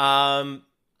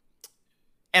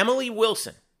 Emily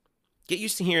Wilson. Get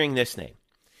used to hearing this name.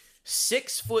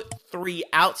 6'3"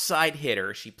 outside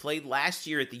hitter. She played last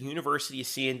year at the University of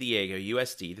San Diego,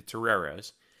 USD, the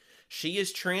Toreros. She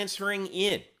is transferring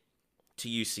in to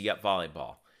UCF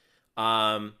volleyball.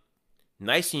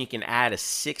 Nice when you can add a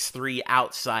 6'3"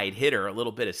 outside hitter, a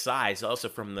little bit of size, also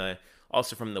from the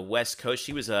West Coast.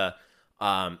 She was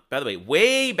by the way,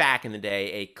 way back in the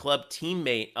day, a club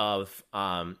teammate of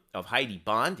Heidi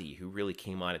Bondi, who really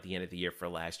came on at the end of the year for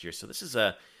last year. So this is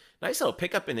a nice little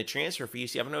pickup in the transfer for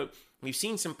UCF. I know we've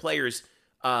seen some players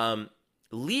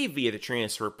leave via the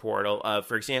transfer portal.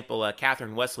 For example,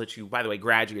 Catherine Westlich, who, by the way,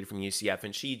 graduated from UCF,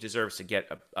 and she deserves to get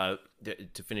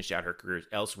to finish out her career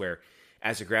elsewhere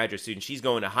as a graduate student. She's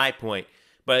going to High Point,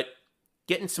 but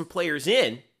getting some players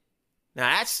in.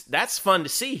 Now that's fun to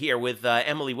see here with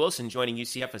Emily Wilson joining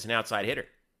UCF as an outside hitter.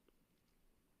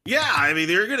 Yeah, I mean,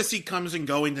 they're going to see comes and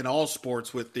goings in all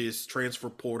sports with this transfer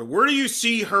portal. Where do you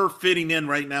see her fitting in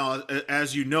right now,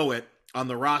 as you know it, on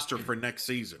the roster for next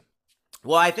season?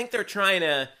 Well, I think they're trying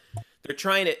to.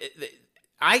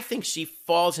 I think she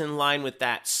falls in line with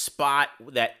that spot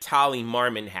that Tali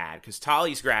Marmon had, because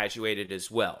Tali's graduated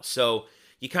as well. So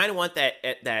you kind of want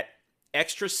that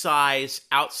extra size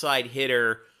outside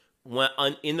hitter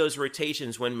in those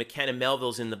rotations when McKenna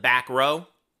Melville's in the back row.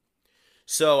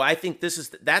 So I think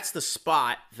that's the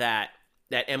spot that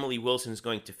Emily Wilson is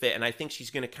going to fit, and I think she's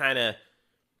going to kind of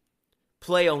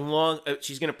play along.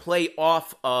 She's going to play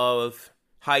off of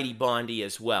Heidi Bondi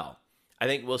as well. I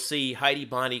think we'll see Heidi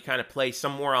Bondi kind of play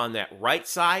somewhere on that right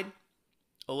side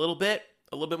a little bit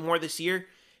more this year,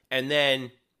 and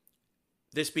then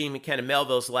this being McKenna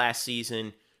Melville's last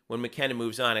season, when McKenna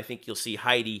moves on, I think you'll see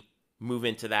Heidi move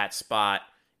into that spot.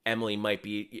 Emily might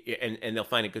be, and they'll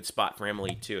find a good spot for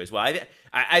Emily too as well.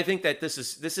 I think that this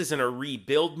isn't a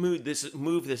rebuild move. This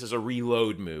is a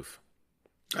reload move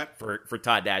for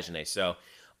Todd Dagenet. So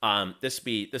This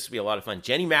will be a lot of fun.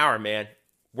 Jenny Maurer, man,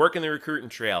 working the recruiting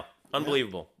trail.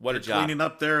 Unbelievable. What a job. Cleaning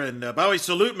up there. And by the way,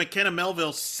 salute McKenna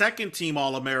Melville, second team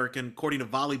All-American, according to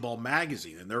Volleyball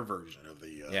Magazine in their version of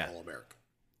the All-American.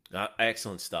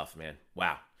 Excellent stuff, man.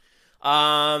 Wow.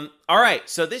 All right.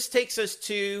 So this takes us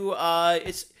to,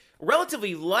 it's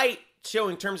relatively light show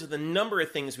in terms of the number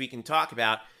of things we can talk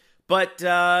about. But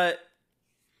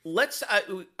let's,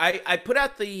 I put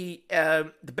out the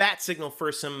bat signal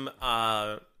for some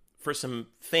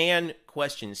fan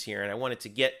questions here, and I wanted to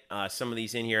get some of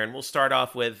these in here, and we'll start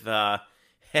off with our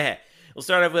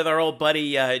old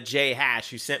buddy Jay Hash,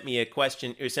 who sent me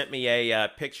a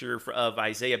picture of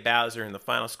Isaiah Bowser and the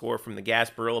final score from the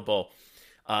Gasparilla Bowl,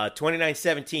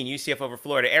 29-17, UCF over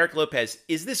Florida. Eric Lopez,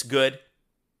 is this good?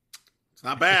 It's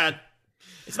not bad.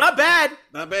 It's not bad.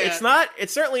 Not bad.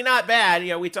 It's certainly not bad.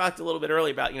 We talked a little bit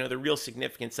earlier about the real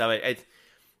significance of it.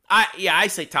 I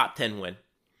say top 10 win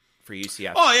for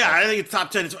UCF. Oh, yeah, I think it's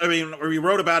top 10. We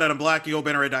wrote about it on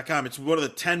blackgoldbanneret.com. It's one of the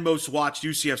 10 most watched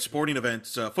UCF sporting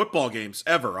events, football games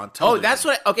ever on television. That's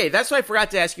what I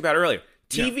forgot to ask you about earlier.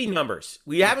 TV numbers.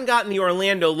 We haven't gotten the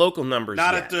Orlando local numbers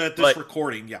Not yet. at this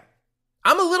recording, yeah.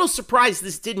 I'm a little surprised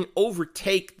this didn't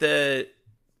overtake that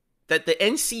the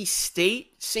NC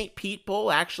State St. Pete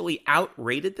Bowl actually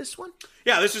outrated this one.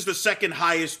 Yeah, this is the second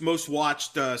highest, most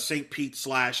watched St. Pete /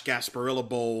 Gasparilla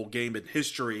Bowl game in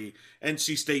history.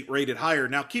 NC State rated higher.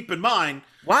 Now, keep in mind...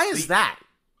 Why is that?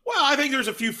 Well, I think there's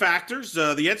a few factors.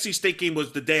 The NC State game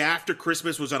was the day after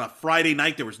Christmas, was on a Friday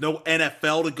night. There was no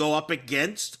NFL to go up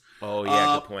against. Oh,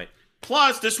 yeah, good point.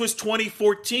 Plus, this was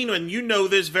 2014, and you know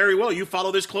this very well. You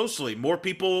follow this closely. More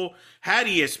people had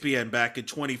ESPN back in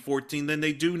 2014 than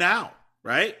they do now,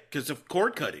 right? Because of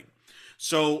cord cutting.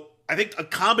 So I think a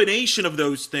combination of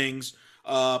those things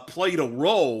played a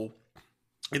role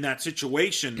in that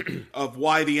situation of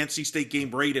why the NC State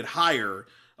game rated higher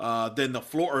than the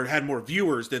Florida, or had more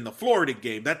viewers than the Florida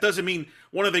game. That doesn't mean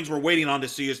one of the things we're waiting on to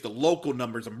see is the local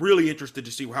numbers. I'm really interested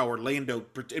to see how Orlando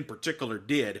in particular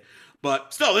did.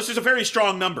 But still, this is a very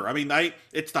strong number. I mean,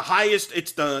 it's the highest,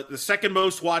 it's the second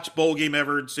most watched bowl game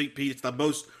ever in St. Pete. It's the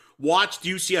most watched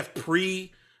UCF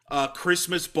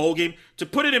pre-Christmas bowl game. To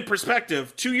put it in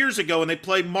perspective, 2 years ago when they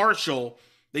played Marshall,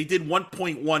 they did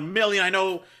 1.1 million. I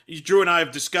know Drew and I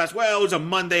have discussed, well, it was a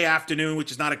Monday afternoon,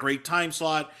 which is not a great time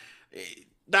slot.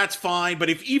 That's fine. But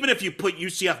even if you put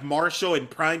UCF Marshall in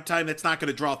prime time, that's not going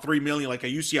to draw 3 million like a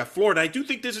UCF Florida. I do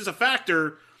think this is a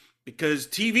factor because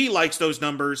TV likes those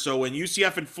numbers. So when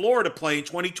UCF and Florida play in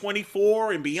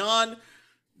 2024 and beyond,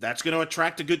 that's going to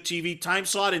attract a good TV time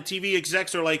slot. And TV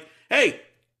execs are like, hey,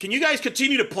 can you guys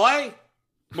continue to play?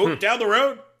 Move down the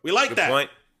road. We like that.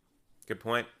 Good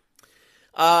point.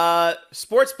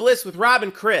 Sports Bliss with Rob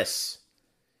and Chris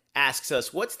asks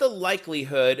us, what's the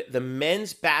likelihood the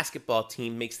men's basketball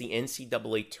team makes the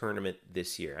NCAA tournament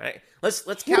this year? All right, let's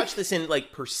couch this in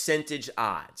like percentage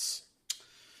odds.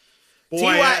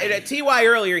 TY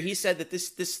earlier, he said that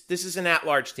this is an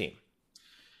at-large team.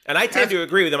 And I tend to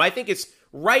agree with him. I think it's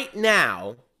right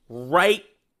now,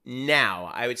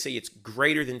 I would say it's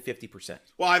greater than 50%.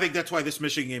 Well, I think that's why this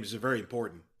Michigan game is very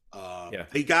important.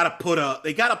 They gotta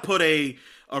put a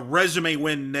resume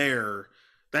win there.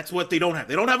 That's what they don't have.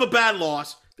 They don't have a bad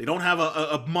loss. They don't have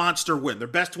a monster win. Their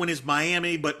best win is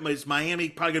Miami, but is Miami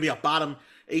probably gonna be a bottom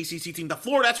ACC team?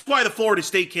 That's why the Florida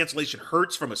State cancellation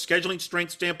hurts from a scheduling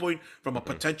strength standpoint, from a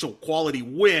potential quality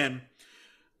win.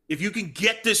 If you can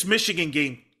get this Michigan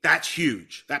game, that's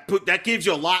huge. That gives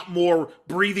you a lot more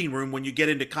breathing room when you get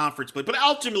into conference play. But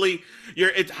ultimately,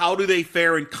 it's how do they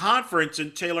fare in conference?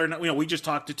 And Taylor, we just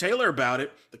talked to Taylor about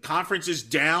it. The conference is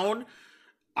down.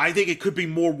 I think it could be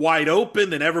more wide open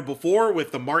than ever before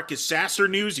with the Marcus Sasser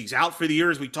news. He's out for the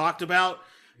year, as we talked about.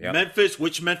 Yep. Memphis,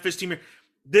 which Memphis team?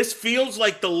 This feels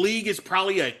like the league is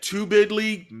probably a 2-bid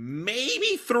league,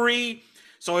 maybe 3.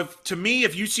 So if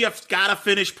UCF's got to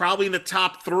finish probably in the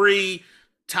top 3,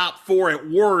 top 4 at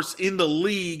worst in the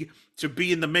league to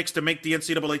be in the mix to make the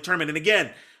NCAA tournament. And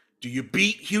again, do you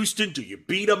beat Houston? Do you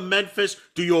beat a Memphis?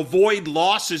 Do you avoid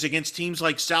losses against teams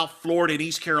like South Florida and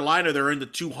East Carolina? They're in the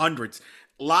 200s.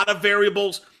 A lot of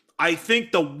variables. I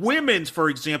think the women's, for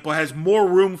example, has more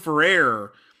room for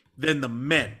error than the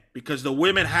men because the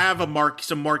women have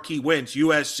some marquee wins,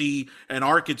 USC and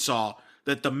Arkansas,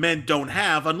 that the men don't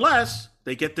have unless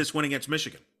they get this win against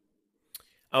Michigan.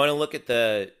 I want to look at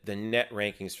the net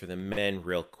rankings for the men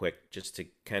real quick just to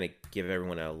kind of give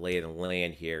everyone a lay of the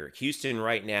land here. Houston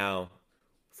right now,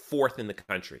 4th in the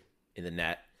country in the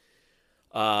net.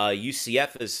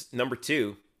 UCF is number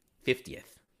 2, 50th.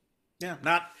 Yeah,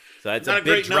 so that's a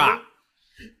big drop.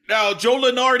 Now, Joe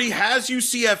Lunardi has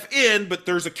UCF in, but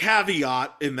there's a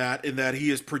caveat in that he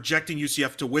is projecting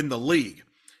UCF to win the league.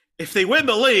 If they win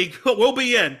the league, we'll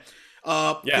be in.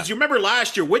 Because you remember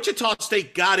last year, Wichita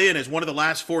State got in as one of the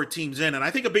last 4 teams in, and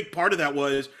I think a big part of that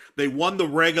was they won the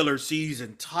regular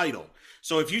season title.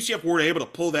 So if UCF were able to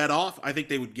pull that off, I think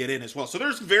they would get in as well. So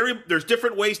there's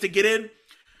different ways to get in,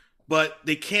 but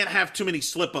they can't have too many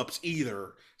slip-ups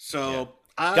either. So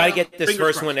got to get this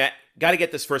first one. Got to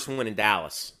get this first one in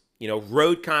Dallas.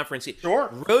 Road conference. Sure.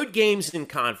 Road games in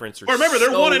conference are. Well, remember, they're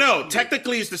 1-0.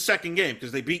 Technically, it's the second game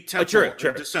because they beat Temple in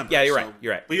December. Yeah, you're right.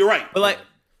 You're right. But you're right.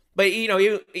 But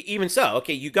even so,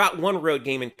 okay, you got one road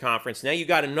game in conference. Now you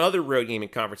got another road game in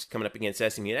conference coming up against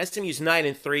SMU. And SMU's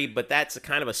 9-3, but that's a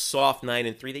kind of a soft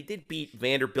 9-3. They did beat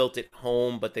Vanderbilt at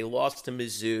home, but they lost to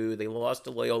Mizzou. They lost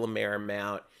to Loyola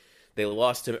Marymount. They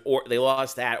lost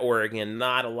at Oregon.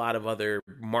 Not a lot of other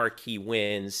marquee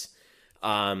wins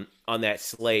on that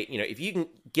slate. If you can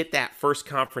get that first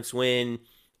conference win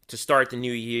to start the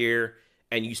new year,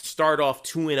 and you start off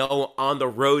 2-0 on the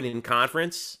road in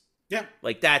conference. Yeah,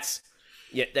 that's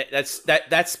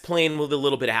playing with a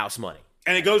little bit of house money.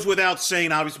 And it goes without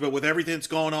saying, obviously, but with everything that's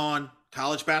going on,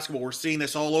 college basketball, we're seeing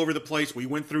this all over the place. We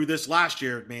went through this last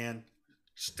year, man.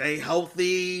 Stay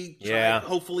healthy.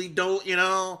 Hopefully don't,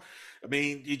 I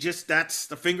mean, that's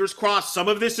the fingers crossed. Some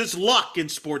of this is luck in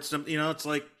sports. It's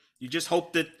like you just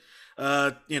hope that,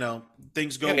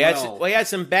 things go well. We had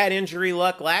some bad injury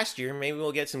luck last year. Maybe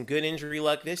we'll get some good injury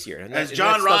luck this year. As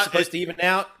John Ross supposed to even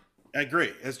out. I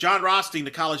agree. As John Rothstein,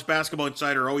 the college basketball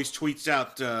insider, always tweets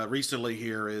out recently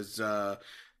here is,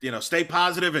 stay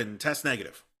positive and test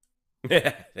negative.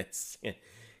 That's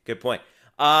good point.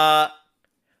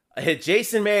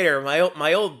 Jason Mader,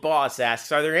 my old boss,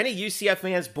 asks, are there any UCF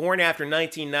fans born after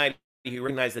 1990 who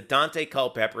recognize that Dante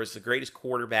Culpepper is the greatest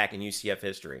quarterback in UCF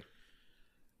history?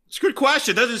 It's a good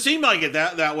question. Doesn't seem like it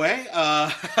that way.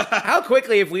 How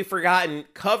quickly have we forgotten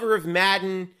cover of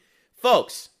Madden?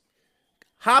 Folks,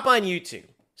 hop on YouTube,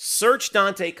 search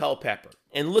Dante Culpepper,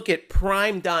 and look at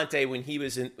prime Dante when he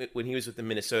was with the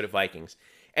Minnesota Vikings.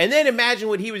 And then imagine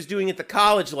what he was doing at the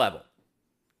college level.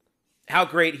 How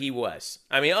great he was.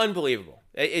 I mean, unbelievable.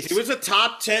 He was a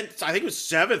top 10, I think it was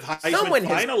 7th Heisman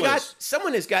finalist.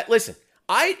 Someone has got, listen,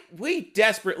 we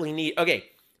desperately need,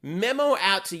 memo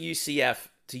out to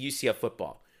UCF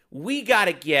football. We got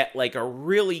to get like a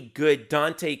really good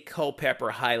Dante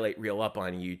Culpepper highlight reel up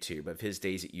on YouTube of his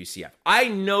days at UCF. I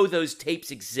know those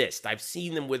tapes exist. I've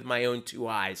seen them with my own 2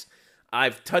 eyes.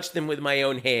 I've touched them with my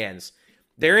own hands.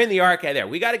 They're in the archive there.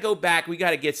 We got to go back. We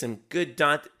got to get some good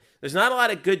Dante. There's not a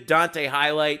lot of good Dante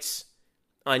highlights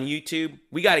on YouTube.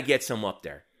 We got to get some up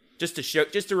there just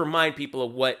to remind people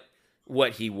of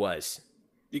what he was.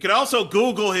 You can also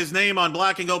Google his name on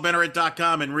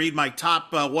blackandgoldbanneret.com and read my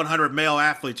top 100 male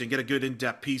athletes and get a good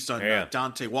in-depth piece on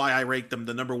Dante, why I rate them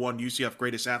the number 1 UCF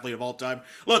greatest athlete of all time.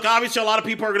 Look, obviously a lot of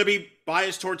people are going to be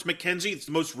biased towards McKenzie. It's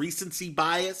the most recency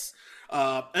bias.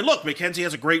 And look, McKenzie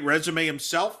has a great resume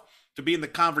himself to be in the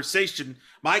conversation.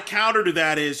 My counter to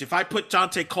that is if I put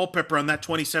Dante Culpepper on that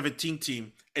 2017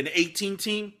 team, an 18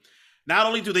 team, not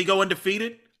only do they go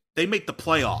undefeated, they make the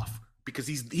playoff. Because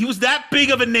he was that big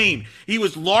of a name. He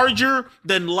was larger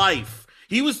than life.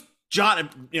 He was John,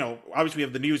 obviously we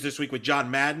have the news this week with John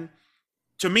Madden.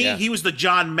 To me, he was the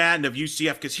John Madden of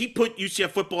UCF because he put UCF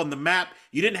football on the map.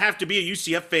 You didn't have to be a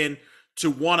UCF fan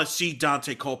to want to see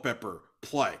Dante Culpepper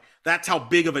play. That's how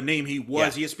big of a name he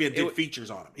was. Yeah. ESPN did features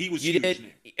on him. He was huge.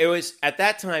 It was, at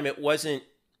that time, it wasn't,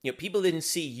 people didn't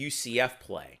see UCF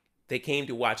play. They came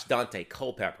to watch Dante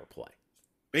Culpepper play.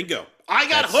 Bingo. I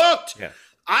got hooked. Yeah.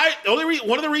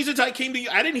 One of the reasons I came to you,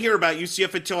 I didn't hear about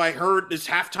UCF until I heard this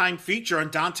halftime feature on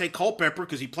Dante Culpepper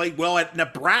because he played well at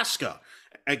Nebraska.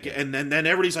 And then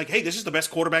everybody's like, hey, this is the best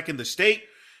quarterback in the state.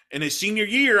 And his senior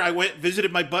year, I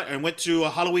went to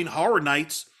Halloween Horror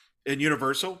Nights in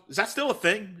Universal. Is that still a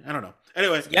thing? I don't know.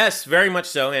 Anyway. Yes, very much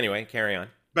so. Anyway, carry on.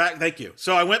 Thank you.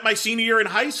 So I went my senior year in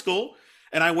high school,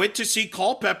 and I went to see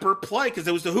Culpepper play because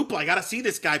there was the hoopla. I got to see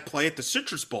this guy play at the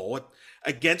Citrus Bowl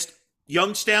against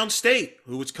Youngstown State,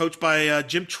 who was coached by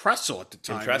Jim Tressel at the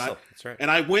time. Jim Tressel, that's right. And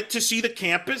I went to see the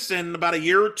campus, and about a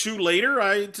year or two later,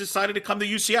 I decided to come to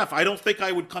UCF. I don't think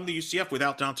I would come to UCF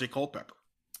without Dante Culpepper.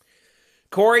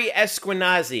 Corey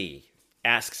Esquenazi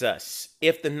asks us,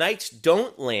 if the Knights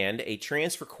don't land a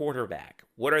transfer quarterback,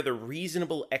 what are the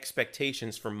reasonable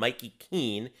expectations for Mikey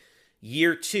Keene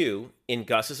year 2 in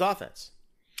Gus's offense?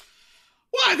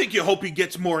 Well, I think you hope he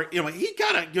gets more, he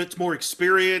gets more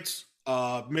experience.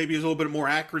 Maybe a little bit more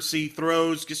accuracy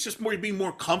throws. It's just more being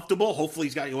more comfortable. Hopefully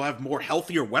he'll have more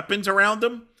healthier weapons around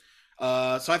him.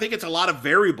 So I think it's a lot of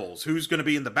variables. Who's going to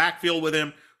be in the backfield with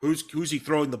him? Who's he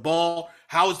throwing the ball?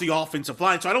 How is the offensive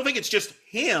line? So I don't think it's just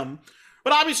him.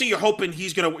 But obviously you're hoping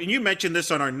he's going to – and you mentioned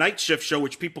this on our night shift show,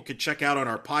 which people could check out on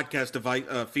our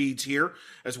podcast feeds here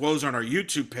as well as on our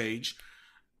YouTube page.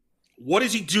 What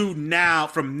does he do now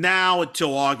from now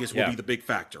until August will be the big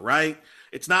factor, right?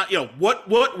 It's not,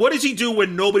 what does he do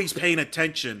when nobody's paying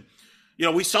attention?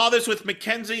 We saw this with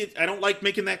McKenzie. I don't like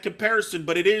making that comparison,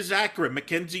 but it is accurate.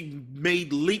 McKenzie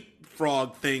made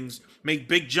leapfrog things, made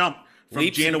big jump from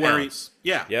Leaps January. And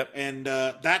yeah. Yep. And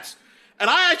and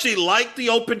I actually like the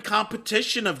open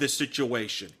competition of this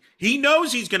situation. He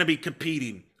knows he's going to be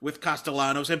competing with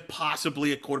Castellanos and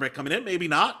possibly a quarterback coming in, maybe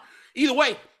not. Either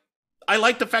way, I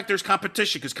like the fact there's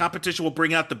competition because competition will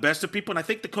bring out the best of people, and I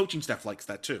think the coaching staff likes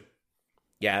that too.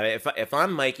 Yeah, if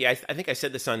I'm Mikey, I think I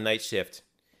said this on night shift.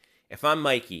 If I'm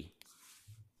Mikey,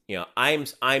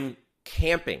 I'm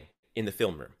camping in the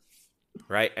film room,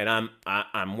 right? And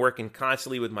I'm working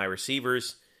constantly with my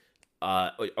receivers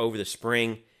over the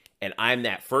spring, and I'm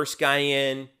that first guy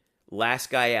in, last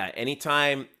guy out.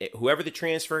 Anytime whoever the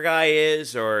transfer guy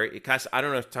is, or I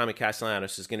don't know if Tommy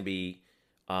Castellanos is going to be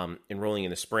enrolling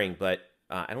in the spring, but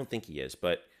I don't think he is.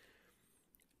 But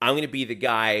I'm going to be the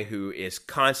guy who is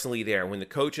constantly there. When the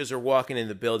coaches are walking in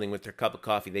the building with their cup of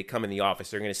coffee, they come in the office,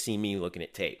 they're going to see me looking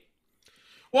at tape.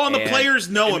 Well, and the players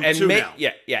know him too now.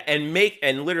 Yeah, and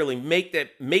literally make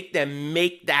them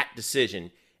make that decision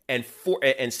and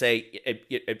say,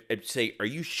 are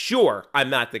you sure I'm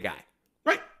not the guy?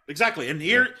 Right, exactly. And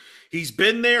here he's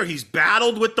been there, he's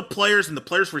battled with the players, and the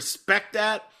players respect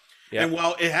that. Yeah. And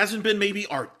while it hasn't been maybe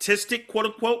artistic, quote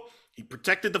unquote, he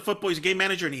protected the football. He's a game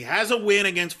manager, and he has a win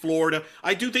against Florida.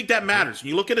 I do think that matters. When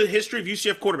you look at the history of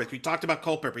UCF quarterbacks, we talked about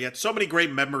Culpepper. He had so many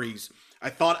great memories. I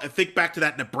think back to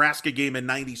that Nebraska game in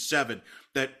 '97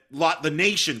 that the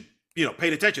nation,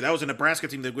 paid attention. That was a Nebraska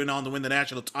team that went on to win the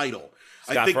national title.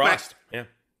 Scott Frost.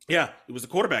 Yeah, he was the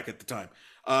quarterback at the time.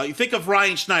 You think of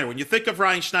Ryan Schneider. When you think of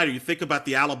Ryan Schneider, you think about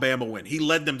the Alabama win. He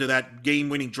led them to that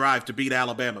game-winning drive to beat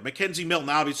Alabama. Mackenzie Milton,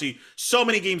 obviously, so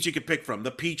many games you could pick from. The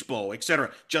Peach Bowl,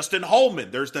 etc. Justin Holman.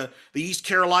 There's the East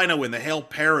Carolina win, the Hale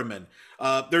Perriman.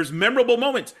 There's memorable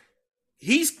moments.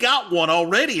 He's got one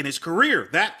already in his career.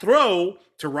 That throw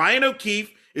to Ryan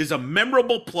O'Keefe is a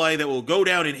memorable play that will go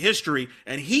down in history,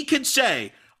 and he can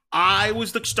say, I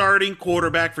was the starting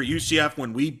quarterback for UCF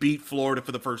when we beat Florida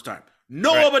for the first time.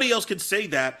 Nobody else can say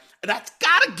that, and that's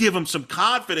got to give him some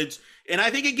confidence, and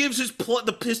I think it gives his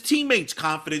teammates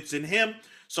confidence in him.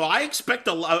 So I expect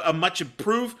a much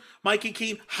improved Mikey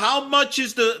Keene. How much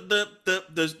is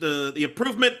the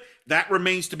improvement? That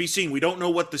remains to be seen. We don't know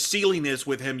what the ceiling is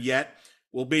with him yet.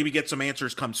 We'll maybe get some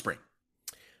answers come spring.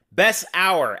 Best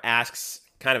Hour asks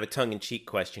kind of a tongue-in-cheek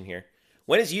question here.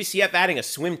 When is UCF adding a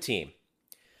swim team?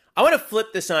 I want to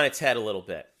flip this on its head a little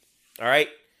bit. All right.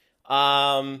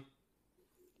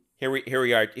 Here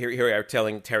we are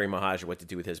telling Terry Mahajer what to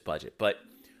do with his budget. But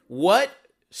what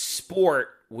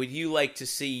sport would you like to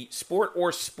see? Sport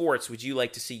or sports would you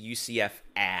like to see UCF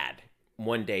add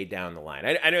one day down the line?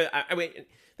 I mean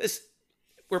this.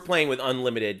 We're playing with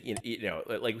unlimited,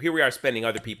 like here we are spending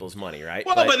other people's money, right?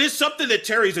 Well, but it's something that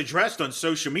Terry's addressed on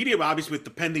social media, obviously with the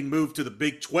pending move to the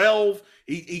Big 12.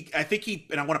 I think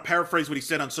and I want to paraphrase what he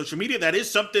said on social media. That is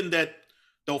something that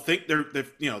they'll think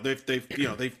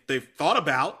they've thought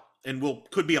about and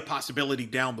could be a possibility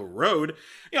down the road.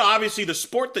 Obviously the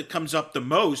sport that comes up the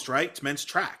most, right? It's men's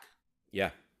track. Yeah,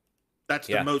 that's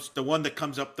the one that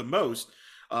comes up the most.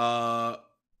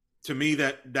 To me,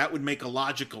 that would make a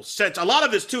logical sense. A lot of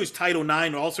this, too, is Title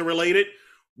IX also related.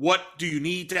 What do you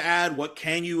need to add? What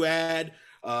can you add?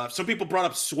 Some people brought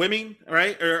up swimming,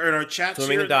 right, or in our chats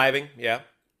Swimming here. and diving, yeah.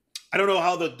 I don't know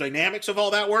how the dynamics of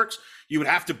all that works. You would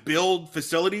have to build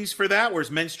facilities for that, whereas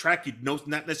men's track, you'd not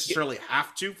necessarily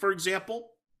have to, for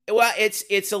example. Well,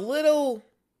 it's a little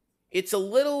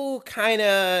kind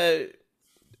of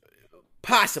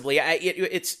possibly.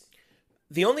 It's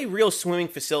the only real swimming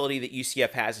facility that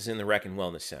UCF has is in the Rec and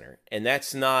Wellness Center, and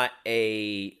that's not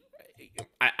a.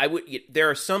 There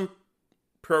are some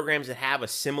programs that have a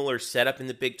similar setup in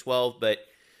the Big 12, but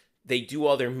they do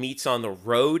all their meets on the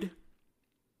road,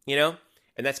 and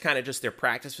that's kind of just their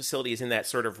practice facility is in that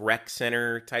sort of rec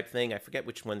center type thing. I forget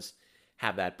which ones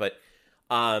have that, but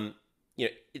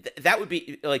that would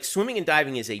be like swimming and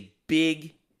diving is a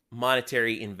big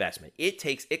monetary investment.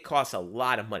 It costs a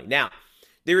lot of money. Now,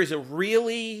 there is a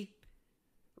really,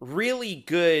 really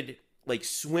good like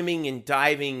swimming and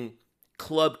diving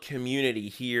club community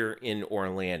here in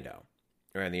Orlando,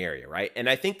 around the area, right? And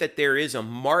I think that there is a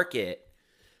market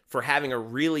for having a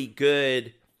really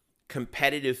good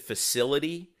competitive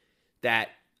facility that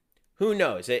who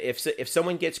knows? If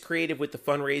someone gets creative with the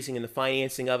fundraising and the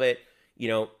financing of it,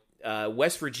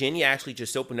 West Virginia actually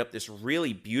just opened up this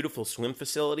really beautiful swim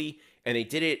facility, and they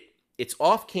did it. It's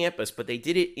off campus, but they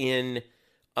did it in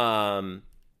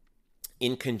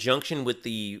conjunction with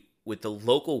the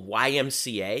local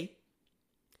YMCA,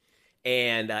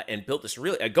 and built this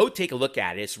really. Go take a look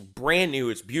at it. It's brand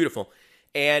new. It's beautiful,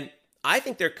 and I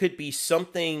think there could be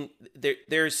something.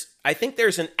 I think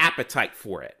there's an appetite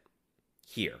for it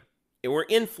here. And we're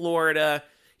in Florida.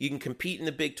 You can compete in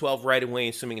the Big 12 right away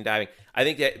in swimming and diving. I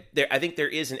think there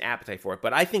is an appetite for it.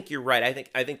 But I think you're right.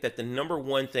 I think that the number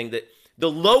one thing, that the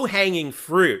low-hanging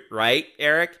fruit, right,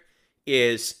 Eric,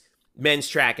 is men's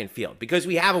track and field. Because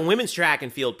we have a women's track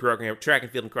and field program, track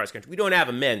and field and cross country. We don't have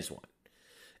a men's one.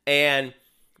 And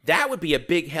that would be a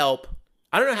big help.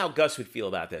 I don't know how Gus would feel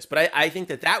about this, but I think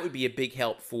that would be a big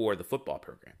help for the football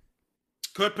program.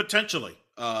 Could potentially.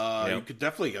 You could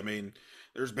definitely. I mean,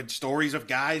 there's been stories of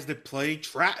guys that play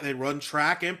track, they run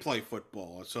track and play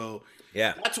football. So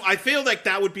yeah, I feel like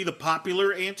that would be the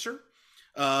popular answer.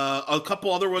 A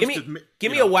couple other ones.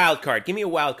 Give me a wild card. Give me a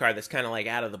wild card that's kind of like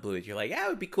out of the blue. You're like, yeah, it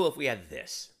would be cool if we had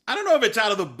this. I don't know if it's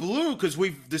out of the blue, because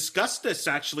we've discussed this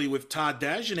actually with Todd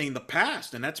Dagenet in the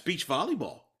past, and that's beach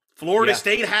volleyball. Florida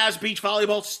State has beach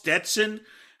volleyball. Stetson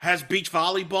has beach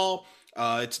volleyball.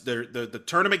 It's the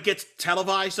tournament gets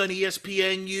televised on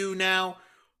ESPNU now.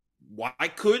 Why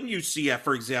couldn't UCF,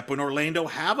 for example, in Orlando,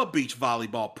 have a beach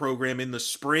volleyball program in the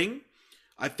spring?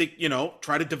 I think,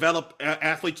 try to develop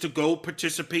athletes to go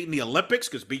participate in the Olympics,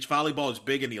 because beach volleyball is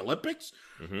big in the Olympics.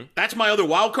 Mm-hmm. That's my other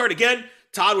wild card. Again,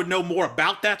 Todd would know more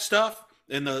about that stuff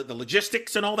and the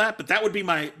logistics and all that, but that would be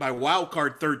my wild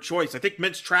card third choice. I think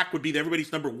men's track would be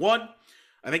everybody's number one.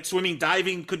 I think swimming,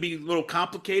 diving could be a little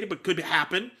complicated, but could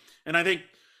happen. And I think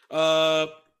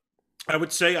I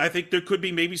would say I think there could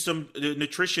be maybe some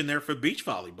nutrition there for beach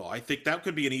volleyball. I think that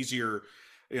could be an easier,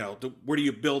 where do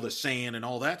you build a sand and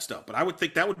all that stuff. But I would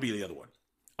think that would be the other one.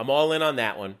 I'm all in on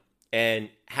that one. And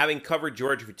having covered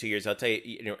Georgia for 2 years, I'll tell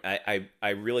you, I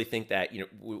really think that,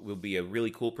 will be a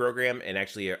really cool program, and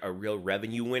actually a real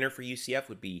revenue winner for UCF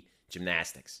would be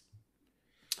gymnastics.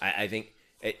 I think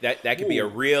that could be a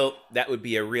real,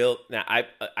 now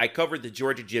I covered the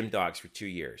Georgia Gym Dogs for 2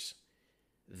 years.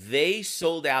 They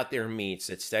sold out their meets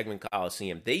at Stegman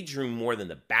Coliseum. They drew more than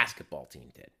the basketball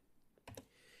team did.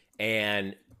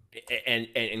 And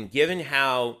given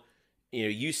how,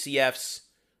 UCF's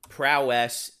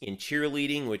prowess in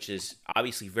cheerleading, which is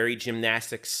obviously very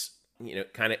gymnastics,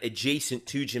 kind of adjacent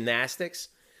to gymnastics,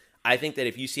 I think that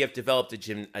if UCF developed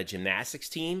a gymnastics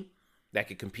team that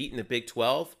could compete in the Big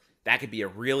 12, that could be a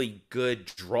really good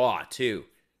draw too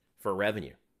for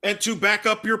revenue. And to back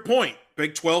up your point,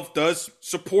 Big 12 does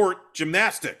support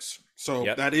gymnastics. So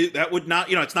that would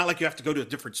not, it's not like you have to go to a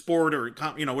different sport or,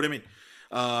 what I mean?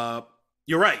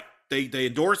 You're right. They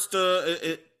endorsed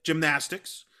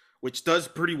gymnastics, which does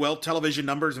pretty well television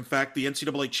numbers. In fact, the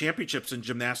NCAA championships in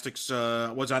gymnastics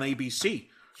was on ABC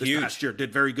this past year.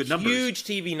 Did very good numbers. Huge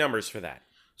TV numbers for that.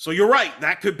 So you're right.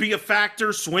 That could be a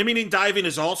factor. Swimming and diving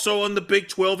is also on the Big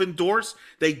 12 endorsed.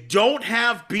 They don't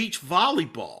have beach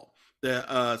volleyball.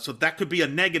 So that could be a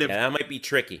negative. Yeah, that might be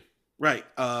tricky. Right.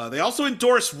 They also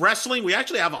endorse wrestling. We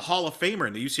actually have a Hall of Famer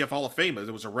in the UCF Hall of Fame.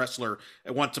 There was a wrestler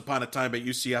at once upon a time at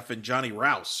UCF, and Johnny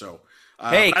Rouse. So,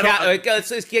 hey,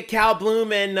 let's get Cal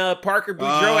Bloom and Parker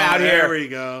Boudreaux out here. There we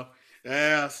go.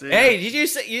 Yeah. Hey, did you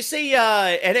see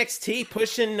NXT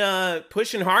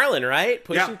pushing Harlan, right?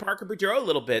 Pushing Parker Boudreaux a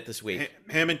little bit this week.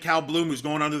 Him and Cal Bloom, who's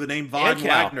going under the name Von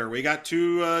Wagner. We got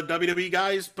two WWE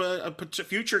guys,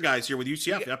 future guys here with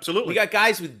UCF. Absolutely. We got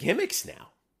guys with gimmicks now.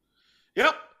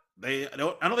 Yep. I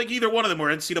don't think either one of them were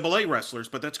NCAA wrestlers,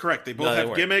 but that's correct. They both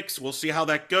have gimmicks. We'll see how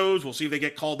that goes. We'll see if they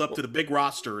get called up to the big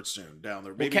roster soon down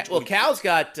there. Maybe Cal's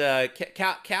got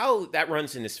Cal that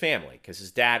runs in his family because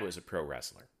his dad was a pro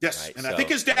wrestler. Yes, right? and I think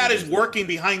his dad is working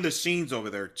behind the scenes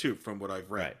over there too, from what I've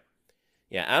read. Right.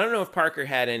 Yeah, I don't know if Parker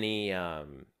had any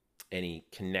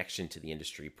connection to the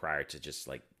industry prior to just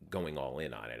like going all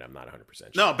in on it. I'm not 100% sure.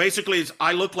 No, basically,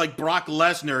 I look like Brock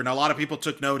Lesnar, and a lot of people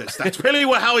took notice. That's really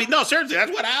seriously,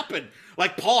 that's what happened.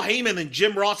 Like Paul Heyman and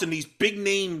Jim Ross and these big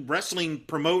name wrestling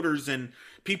promoters and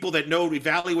people that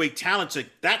evaluate talents. Like,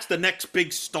 that's the next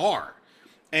big star.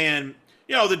 And,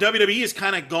 the WWE has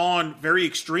kind of gone very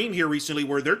extreme here recently,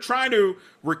 where they're trying to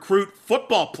recruit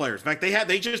football players. In fact,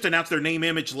 they just announced their name,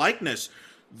 image, likeness.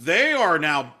 They are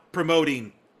now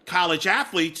promoting college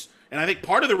athletes, and I think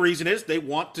part of the reason is they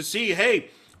want to see, hey,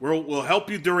 we'll help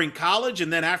you during college,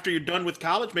 and then after you're done with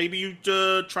college, maybe you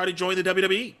try to join the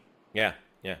WWE. Yeah.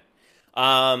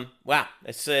 Wow,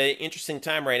 it's an interesting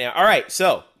time right now. All right,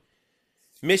 so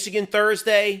Michigan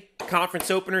Thursday,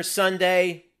 conference opener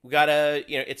Sunday. We got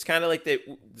it's kind of like the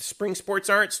spring sports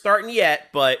aren't starting yet,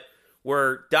 but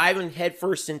we're diving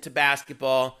headfirst into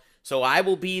basketball. So I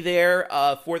will be there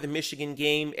for the Michigan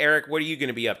game. Eric, what are you going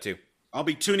to be up to? I'll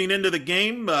be tuning into the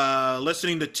game,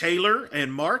 listening to Taylor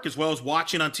and Mark, as well as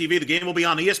watching on TV. The game will be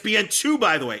on ESPN2,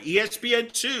 by the way.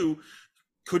 ESPN2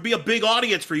 could be a big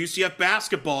audience for UCF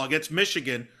basketball against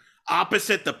Michigan,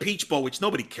 opposite the Peach Bowl, which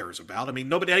nobody cares about. I mean,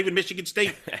 nobody, not even Michigan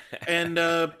State and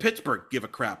Pittsburgh give a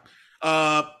crap.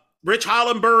 Rich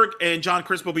Hollenberg and John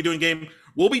Crisp will be doing game.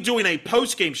 We'll be doing a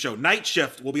post-game show. Night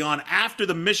Shift will be on after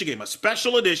the Michigan game, a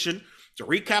special edition to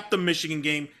recap the Michigan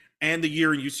game and the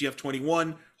year in UCF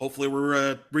 21. Hopefully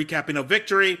we're recapping a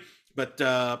victory. But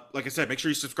like I said, make sure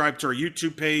you subscribe to our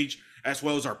YouTube page as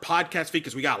well as our podcast feed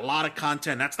because we got a lot of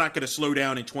content. That's not going to slow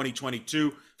down in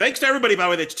 2022. Thanks to everybody, by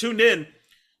the way, that's tuned in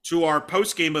to our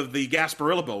post-game of the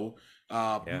Gasparilla Bowl.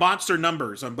 Monster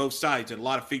numbers on both sides and a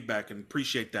lot of feedback, and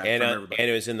appreciate that from everybody. And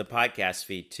it was in the podcast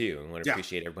feed too. I want to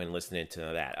appreciate everyone listening to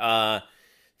that.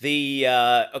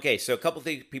 So a couple of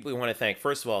people we want to thank.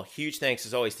 First of all, huge thanks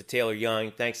as always to Taylor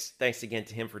Young. Thanks again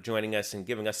to him for joining us and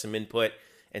giving us some input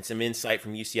and some insight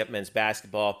from UCF men's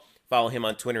basketball. Follow him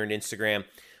on Twitter and Instagram.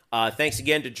 Thanks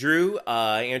again to Drew,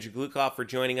 Andrew Gluchov, for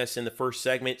joining us in the first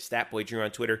segment. Statboy Drew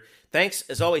on Twitter. Thanks,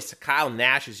 as always, to Kyle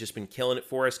Nash, who's just been killing it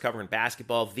for us, covering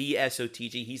basketball, the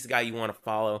SOTG. He's the guy you want to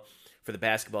follow for the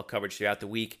basketball coverage throughout the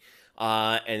week.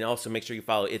 And also make sure you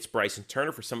follow It's Bryson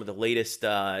Turner for some of the latest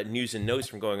news and notes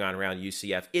from going on around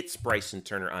UCF. It's Bryson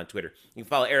Turner on Twitter. You can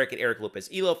follow Eric at Eric Lopez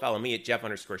Elo. Follow me at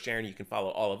Jeff_Sharon. You can follow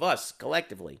all of us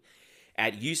collectively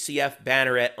at UCF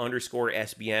Banneret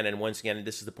 _SBN. And once again,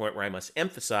 this is the point where I must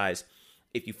emphasize,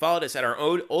 if you followed us at our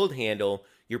old handle,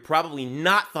 you're probably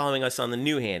not following us on the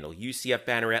new handle, UCF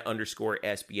Banneret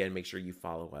 _SBN. Make sure you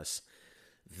follow us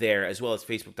there, as well as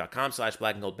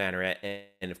Facebook.com/Black and Gold Banneret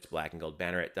and it's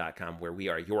blackandgoldbanneret.com, where we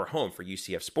are your home for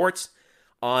UCF sports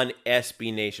on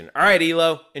SB Nation. All right,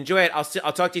 Elo, enjoy it.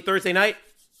 I'll talk to you Thursday night.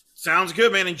 Sounds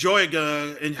good, man. Enjoy it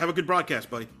and have a good broadcast,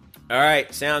 buddy. All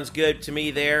right, sounds good to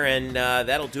me there, and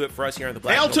that'll do it for us here on the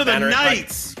Black and Gold Banneret. Hail to the Banneret.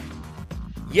 Knights!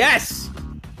 Yes!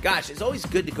 Gosh, it's always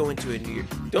good to go into a new year.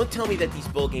 Don't tell me that these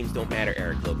bowl games don't matter,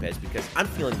 Eric Lopez, because I'm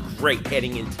feeling great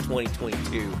heading into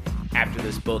 2022 after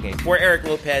this bowl game. For Eric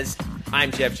Lopez, I'm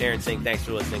Jeff Sharon saying thanks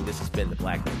for listening. This has been the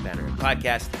Black Gold Banneret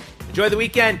Podcast. Enjoy the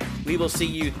weekend. We will see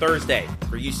you Thursday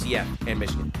for UCF and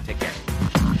Michigan. Take care.